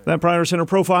 diddle-I day. That Pryor Center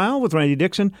profile with Randy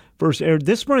Dixon first aired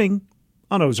this spring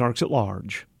on Ozarks at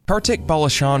Large. Kartik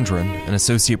Balachandran, an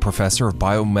associate professor of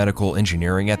biomedical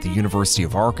engineering at the University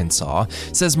of Arkansas,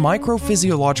 says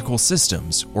microphysiological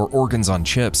systems, or organs on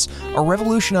chips, are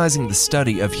revolutionizing the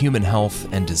study of human health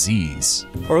and disease.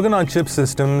 Organ-on-chip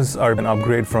systems are an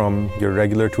upgrade from your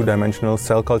regular two-dimensional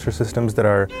cell culture systems that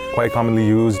are quite commonly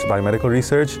used by medical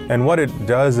research. And what it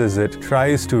does is it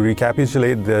tries to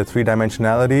recapitulate the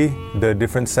three-dimensionality, the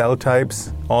different cell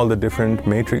types, all the different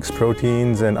matrix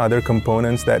proteins and other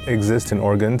components that exist in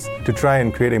organs to try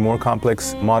and create a more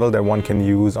complex model that one can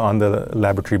use on the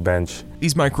laboratory bench.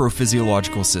 These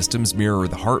microphysiological systems mirror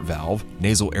the heart valve,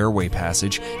 nasal airway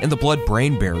passage, and the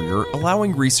blood-brain barrier,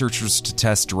 allowing researchers to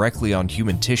test directly on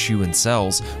human tissue and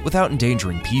cells without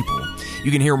endangering people.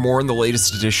 You can hear more in the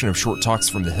latest edition of Short Talks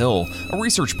from the Hill, a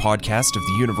research podcast of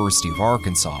the University of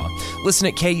Arkansas. Listen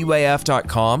at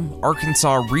KUAF.com,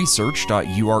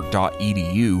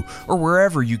 arkansasresearch.uark.edu, or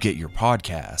wherever you get your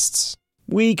podcasts.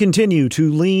 We continue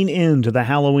to lean into the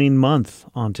Halloween month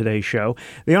on today's show.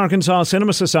 The Arkansas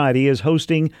Cinema Society is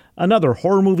hosting another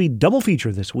horror movie double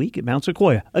feature this week at Mount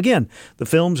Sequoia. Again, the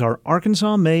films are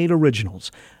Arkansas-made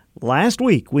originals. Last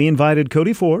week, we invited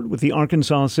Cody Ford with the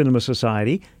Arkansas Cinema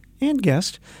Society and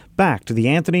guest back to the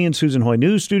Anthony and Susan Hoy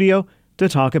News Studio to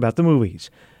talk about the movies.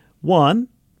 One,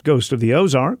 Ghost of the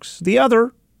Ozarks. The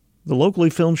other, the locally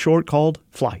filmed short called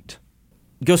Flight.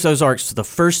 Ghost of Ozarks was the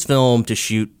first film to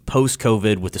shoot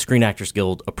post-COVID with the Screen Actors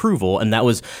Guild approval, and that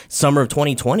was summer of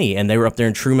 2020, and they were up there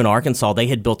in Truman, Arkansas. They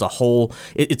had built a whole,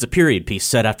 it's a period piece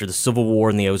set after the Civil War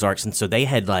in the Ozarks, and so they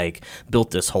had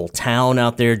built this whole town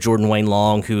out there. Jordan Wayne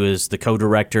Long, who is the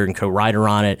co-director and co-writer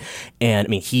on it, and I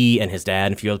mean, he and his dad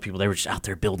and a few other people, they were just out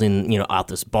there building, out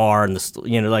this bar, and this,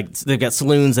 they've got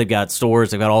saloons, they've got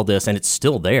stores, they've got all this, and it's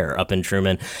still there up in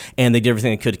Truman, and they did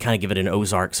everything they could to kind of give it an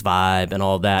Ozarks vibe and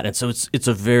all of that, and so it's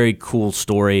a very cool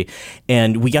story,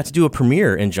 and we got to do a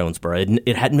premiere in Jonesboro.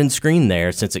 It hadn't been screened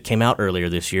there since it came out earlier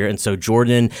this year, and so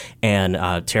Jordan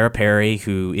and Tara Perry,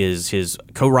 who is his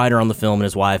co-writer on the film, and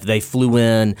his wife, they flew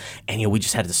in, and we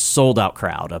just had this sold-out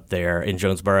crowd up there in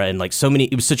Jonesboro, and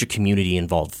it was such a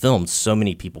community-involved film. So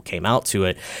many people came out to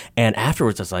it, and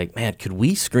afterwards I was like, man, could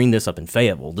we screen this up in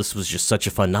Fayetteville? This was just such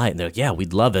a fun night, and they're like, yeah,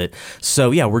 we'd love it.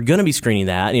 So yeah, we're going to be screening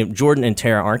that. Jordan and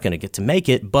Tara aren't going to get to make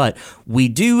it, but we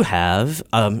do have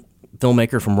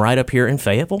filmmaker from right up here in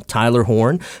Fayetteville, Tyler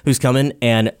Horn, who's coming,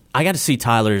 and I got to see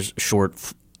Tyler's short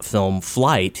film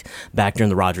Flight back during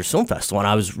the Rogers Film Festival, and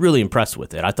I was really impressed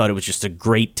with it. I thought it was just a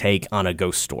great take on a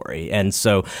ghost story, and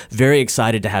so very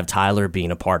excited to have Tyler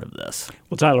being a part of this.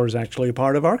 Well, Tyler is actually a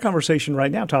part of our conversation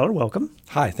right now. Tyler, welcome.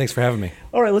 Hi, thanks for having me.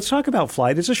 All right, let's talk about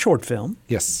Flight. It's a short film.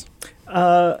 Yes.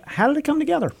 How did it come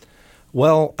together?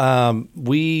 Well,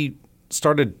 we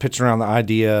started pitching around the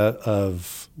idea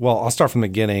of, I'll start from the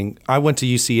beginning. I went to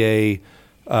UCA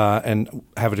and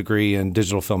have a degree in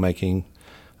digital filmmaking,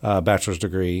 bachelor's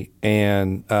degree,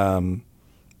 and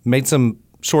made some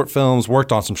short films,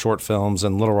 worked on some short films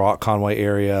in Little Rock, Conway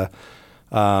area.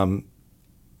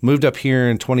 Moved up here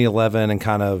in 2011 and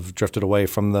kind of drifted away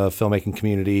from the filmmaking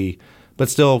community, but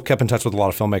still kept in touch with a lot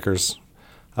of filmmakers.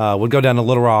 Would go down to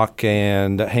Little Rock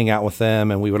and hang out with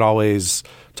them, and we would always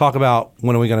talk about,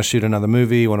 when are we going to shoot another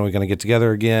movie? When are we going to get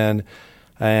together again?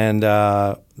 And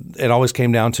it always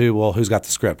came down to, well, who's got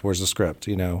the script? Where's the script?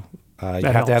 You have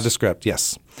to have the script,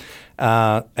 yes.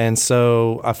 And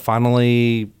so I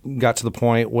finally got to the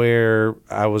point where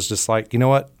I was just like, you know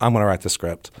what? I'm going to write the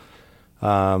script.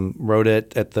 Wrote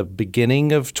it at the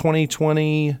beginning of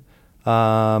 2020,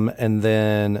 and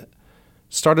then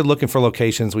started looking for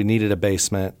locations. We needed a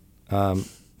basement.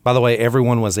 By the way,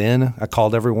 everyone was in. I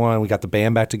called everyone. We got the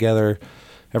band back together.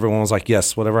 Everyone was like,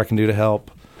 yes, whatever I can do to help.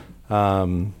 I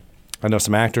know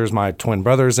some actors. My twin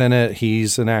brother's in it.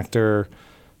 He's an actor.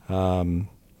 I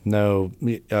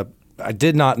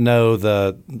did not know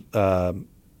the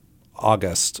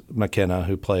August McKenna,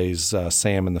 who plays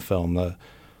Sam in the film, the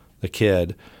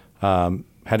kid.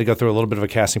 Had to go through a little bit of a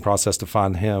casting process to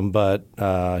find him, but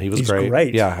he's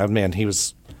great. Yeah, man, he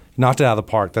was knocked it out of the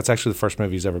park. That's actually the first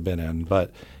movie he's ever been in,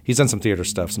 but he's done some theater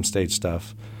stuff, some stage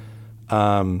stuff.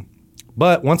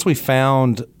 But once we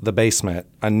found the basement,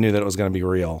 I knew that it was going to be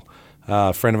real.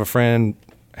 A friend of a friend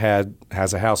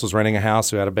was renting a house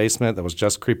who had a basement that was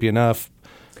just creepy enough.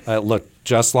 It looked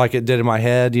just like it did in my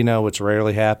head, which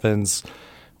rarely happens.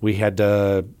 We had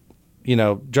to,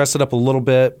 dress it up a little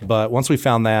bit, but once we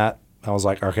found that, I was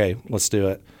like, okay, let's do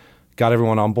it. Got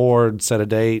everyone on board, set a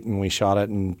date, and we shot it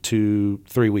in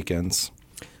 2-3 weekends.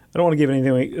 I don't want to give anything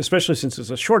away, especially since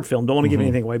it's a short film. Don't want to give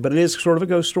anything away, but it is sort of a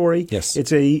ghost story. Yes.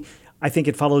 It's a I think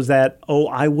it follows that,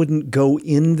 I wouldn't go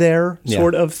in there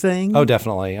sort of thing. Oh,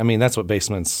 definitely. I mean, that's what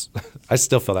basements, I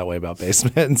still feel that way about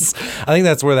basements. I think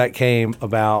that's where that came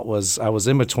about was I was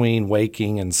in between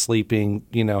waking and sleeping,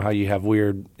 you know, how you have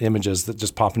weird images that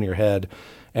just pop into your head.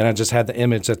 And I just had the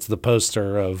image that's the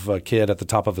poster of a kid at the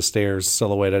top of the stairs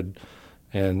silhouetted,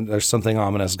 and there's something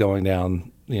ominous going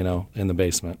down, you know, in the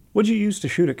basement. What did you use to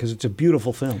shoot it? Because it's a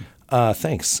beautiful film.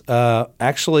 Thanks.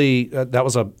 Actually, that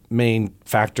was a main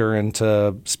factor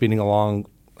into speeding along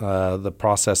the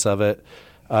process of it.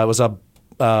 It was a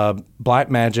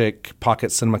Blackmagic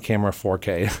Pocket Cinema Camera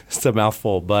 4K. It's a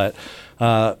mouthful, but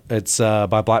it's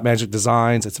by Blackmagic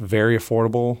Designs. It's very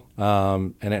affordable,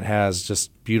 and it has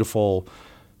just beautiful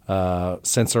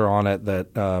sensor on it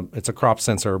that it's a crop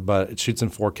sensor, but it shoots in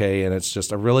 4K, and it's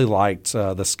just I really liked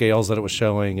the scales that it was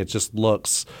showing. It just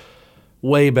looks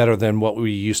way better than what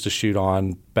we used to shoot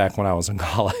on back when I was in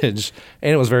college,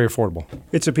 and it was very affordable.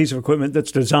 It's a piece of equipment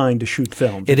that's designed to shoot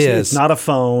film. It is. It's not a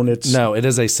phone. No, it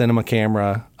is a cinema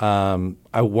camera.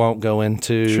 I won't go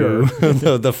into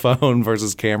the phone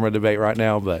versus camera debate right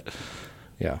now, but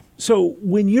yeah. So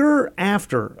when you're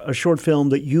after a short film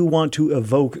that you want to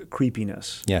evoke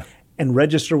creepiness and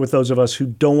register with those of us who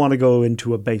don't want to go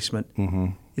into a basement,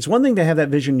 it's one thing to have that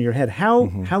vision in your head. How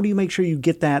do you make sure you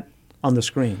get that on the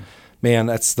screen? Man,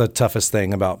 that's the toughest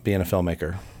thing about being a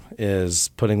filmmaker is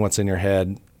putting what's in your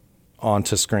head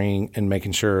onto screen and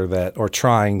making sure that, or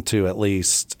trying to at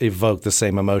least evoke the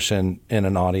same emotion in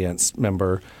an audience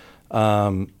member.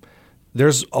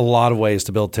 There's a lot of ways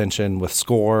to build tension with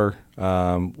score,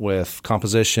 with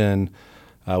composition,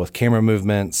 with camera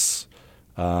movements,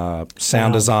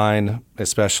 sound design,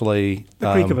 especially.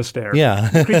 The creak of a stair.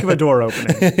 Yeah. The creak of a door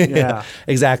opening. Yeah.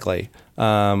 Exactly.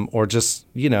 Or just,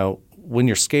 you know, when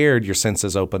you're scared, your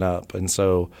senses open up. And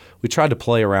so we tried to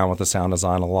play around with the sound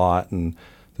design a lot. And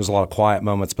there's a lot of quiet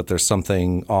moments, but there's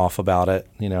something off about it,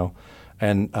 you know.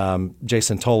 And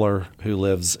Jason Toller, who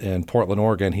lives in Portland,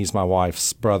 Oregon, he's my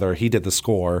wife's brother. He did the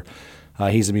score.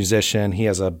 He's a musician. He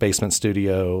has a basement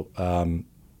studio.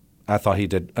 I thought he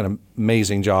did an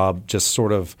amazing job just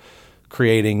sort of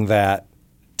creating that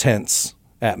tense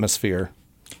atmosphere.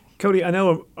 Cody, I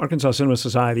know Arkansas Cinema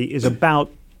Society is about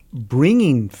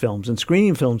bringing films and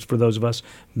screening films for those of us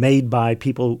made by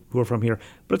people who are from here.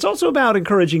 But it's also about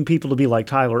encouraging people to be like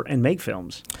Tyler and make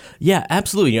films. Yeah,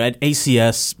 absolutely. You know, at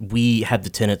ACS, we have the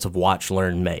tenets of watch,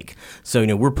 learn, make. So, you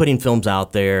know, we're putting films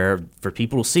out there for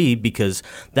people to see because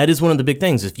that is one of the big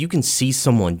things. If you can see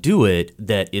someone do it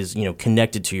that is, you know,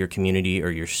 connected to your community or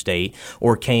your state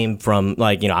or came from,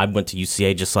 like, you know, I went to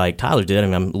UCA just like Tyler did. I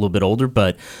mean, I'm a little bit older,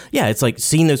 but yeah, it's like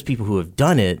seeing those people who have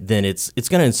done it, then it's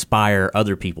going to inspire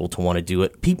other people to want to do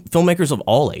it. Filmmakers of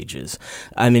all ages.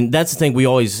 I mean, that's the thing we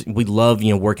love,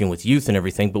 you know, working with youth and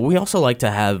everything, but we also like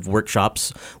to have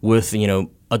workshops with, you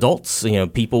know, adults, you know,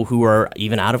 people who are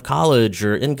even out of college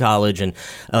or in college. And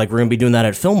like we're going to be doing that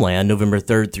at Filmland November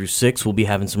 3rd through 6th. We'll be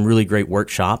having some really great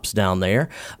workshops down there.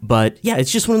 But yeah,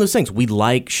 it's just one of those things. We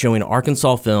like showing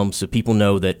Arkansas films so people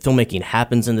know that filmmaking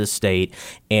happens in this state.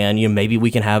 And, you know, maybe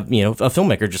we can have, you know, a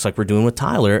filmmaker just like we're doing with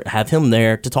Tyler, have him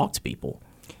there to talk to people.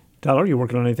 Tyler, are you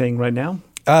working on anything right now?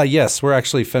 Yes, we're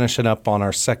actually finishing up on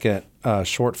our second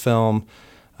short film.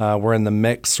 We're in the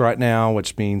mix right now,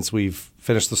 which means we've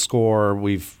finished the score.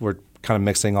 We're kind of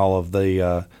mixing all of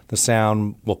the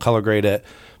sound. We'll color grade it,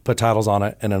 put titles on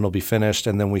it, and then it'll be finished.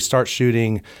 And then we start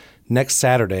shooting next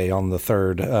Saturday on the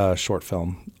third short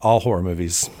film. All horror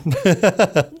movies.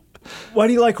 Why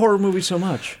do you like horror movies so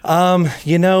much?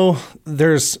 You know,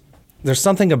 there's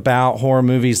something about horror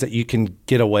movies that you can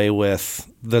get away with.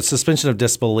 The suspension of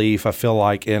disbelief, I feel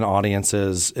like, in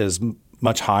audiences is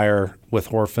much higher with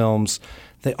horror films.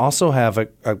 They also have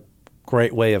a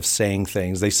great way of saying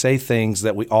things. They say things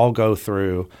that we all go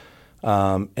through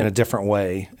in a different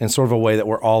way, in sort of a way that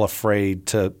we're all afraid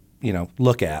to, you know,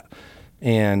 look at.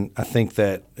 And I think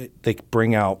that they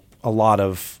bring out a lot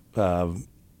of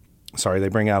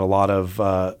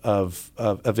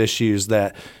issues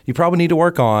that you probably need to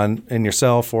work on in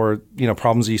yourself, or, you know,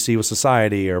 problems you see with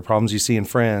society or problems you see in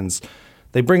friends.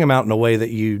 They bring them out in a way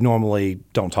that you normally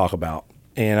don't talk about,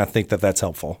 and I think that that's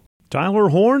helpful. Tyler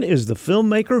Horn is the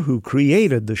filmmaker who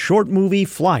created the short movie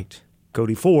Flight.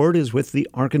 Cody Ford is with the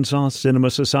Arkansas Cinema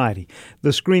Society.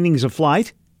 The screenings of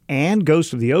Flight and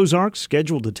Ghost of the Ozarks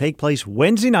scheduled to take place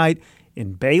Wednesday night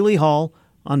in Bailey Hall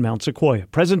on Mount Sequoia.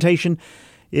 Presentation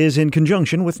is in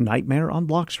conjunction with Nightmare on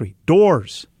Block Street.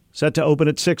 Doors set to open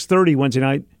at 6:30 Wednesday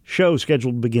night. Show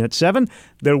scheduled to begin at 7.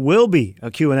 There will be a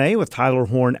Q&A with Tyler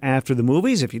Horn after the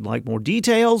movies. If you'd like more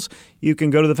details, you can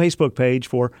go to the Facebook page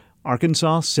for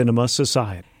Arkansas Cinema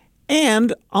Society.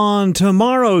 And on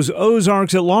tomorrow's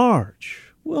Ozarks at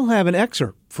Large, we'll have an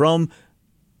excerpt from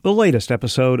the latest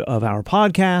episode of our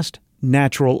podcast,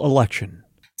 Natural Election.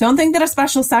 Don't think that a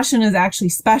special session is actually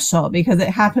special because it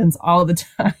happens all the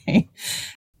time.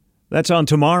 That's on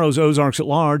tomorrow's Ozarks at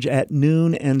Large at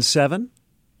noon and 7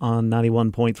 on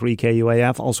 91.3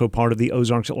 KUAF, also part of the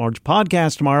Ozarks at Large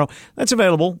podcast tomorrow. That's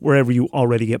available wherever you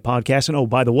already get podcasts. And oh,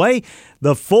 by the way,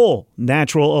 the full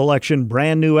Natural Election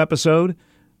brand new episode,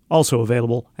 also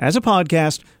available as a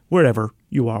podcast wherever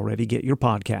you already get your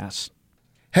podcasts.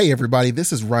 Hey everybody,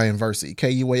 this is Ryan Versey,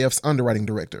 KUAF's underwriting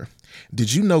director.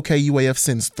 Did you know KUAF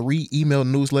sends 3 email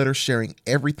newsletters sharing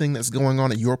everything that's going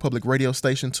on at your public radio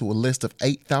station to a list of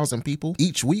 8,000 people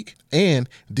each week? And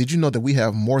did you know that we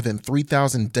have more than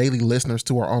 3,000 daily listeners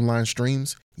to our online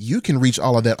streams? You can reach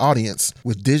all of that audience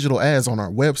with digital ads on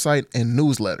our website and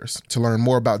newsletters. To learn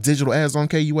more about digital ads on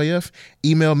KUAF,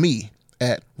 email me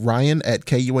at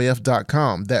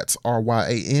ryan@kuaf.com. That's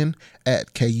RYAN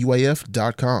at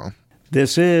KUAF.com.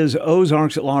 This is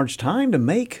Ozarks at Large, time to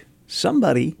make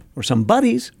somebody or some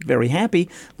buddies very happy.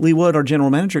 Lee Wood, our general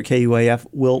manager at KUAF,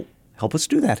 will help us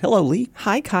do that. Hello, Lee.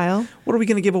 Hi, Kyle. What are we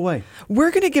going to give away?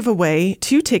 We're going to give away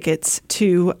 2 tickets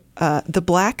to the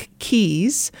Black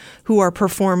Keys, who are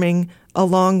performing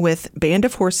along with Band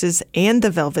of Horses and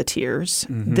the Velveteers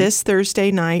this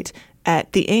Thursday night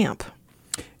at the Amp.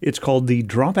 It's called the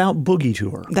Dropout Boogie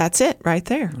Tour. That's it right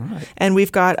there. All right. And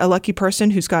we've got a lucky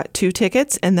person who's got 2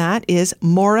 tickets, and that is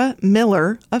Maura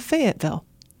Miller of Fayetteville.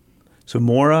 So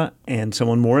Maura and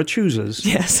someone Maura chooses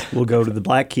will go to the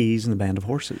Black Keys and the Band of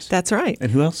Horses. That's right.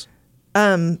 And who else?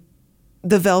 The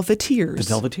Velveteers.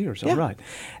 The Velveteers, all right.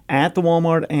 At the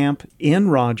Walmart Amp in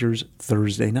Rogers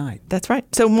Thursday night. That's right.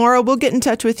 So Maura, we'll get in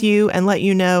touch with you and let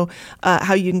you know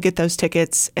how you can get those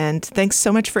tickets. And thanks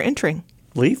so much for entering.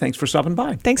 Lee, thanks for stopping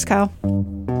by. Thanks, Kyle.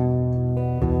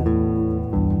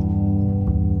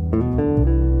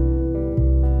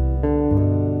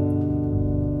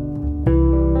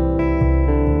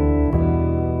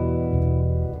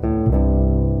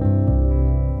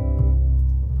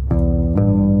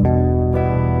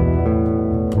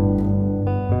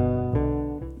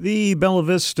 The Bella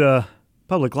Vista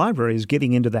Public Library is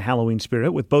getting into the Halloween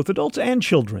spirit with both adults and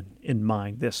children in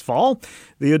mind this fall.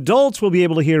 The adults will be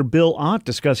able to hear Bill Ott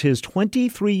discuss his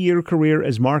 23-year career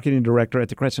as marketing director at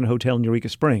the Crescent Hotel in Eureka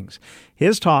Springs.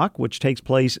 His talk, which takes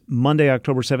place Monday,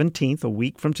 October 17th, a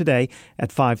week from today at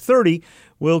 5:30,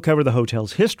 will cover the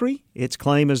hotel's history, its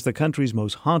claim as the country's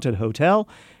most haunted hotel,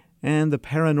 and the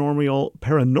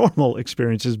paranormal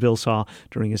experiences Bill saw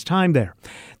during his time there.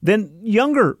 Then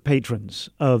younger patrons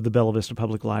of the Bella Vista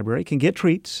Public Library can get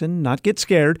treats and not get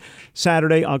scared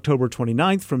Saturday, October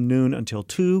 29th from noon until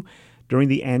 2 during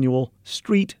the annual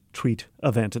Street Treat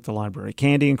event at the library.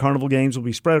 Candy and carnival games will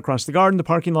be spread across the garden, the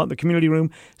parking lot, and the community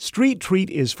room. Street Treat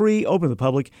is free, open to the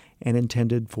public, and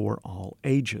intended for all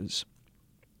ages.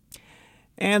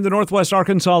 And the Northwest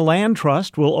Arkansas Land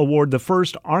Trust will award the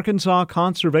first Arkansas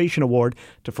Conservation Award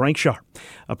to Frank Sharp.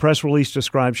 A press release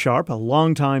describes Sharp, a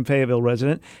longtime Fayetteville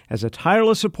resident, as a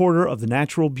tireless supporter of the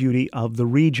natural beauty of the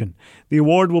region. The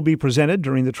award will be presented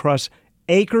during the Trust's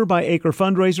Acre by Acre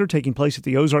fundraiser taking place at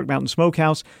the Ozark Mountain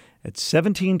Smokehouse at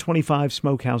 1725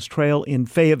 Smokehouse Trail in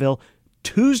Fayetteville,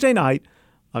 Tuesday night,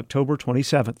 October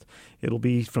 27th. It'll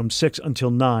be from 6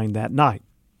 until 9 that night.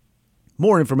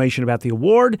 More information about the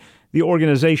award, the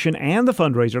organization, and the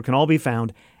fundraiser can all be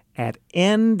found at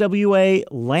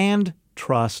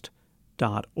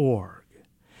nwalandtrust.org.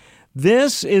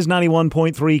 This is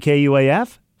 91.3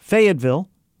 KUAF, Fayetteville,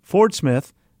 Fort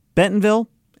Smith, Bentonville,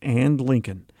 and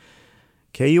Lincoln.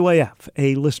 KUAF,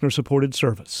 a listener-supported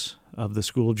service of the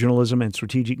School of Journalism and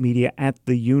Strategic Media at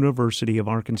the University of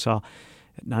Arkansas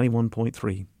at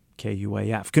 91.3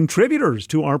 KUAF. Contributors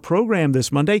to our program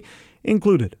this Monday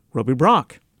included Roby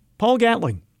Brock, Paul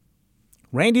Gatling,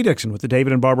 Randy Dixon with the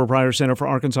David and Barbara Pryor Center for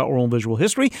Arkansas Oral and Visual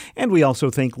History, and we also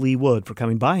thank Lee Wood for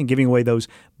coming by and giving away those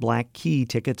Black Key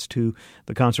tickets to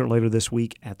the concert later this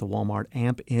week at the Walmart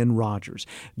Amp in Rogers.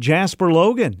 Jasper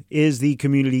Logan is the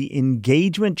Community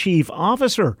Engagement Chief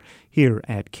Officer here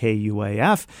at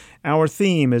KUAF. Our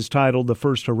theme is titled The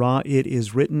First Hurrah. It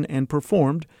is written and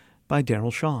performed by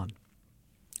Daryl Shawn.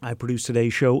 I produce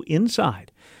today's show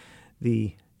inside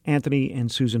the Anthony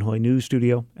and Susan Hoy News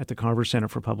Studio at the Carver Center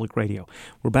for Public Radio.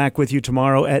 We're back with you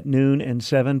tomorrow at noon and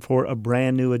 7 for a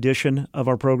brand new edition of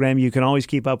our program. You can always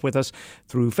keep up with us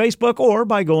through Facebook or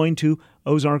by going to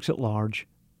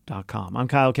ozarksatlarge.com. I'm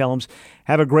Kyle Kellums.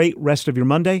 Have a great rest of your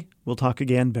Monday. We'll talk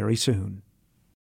again very soon.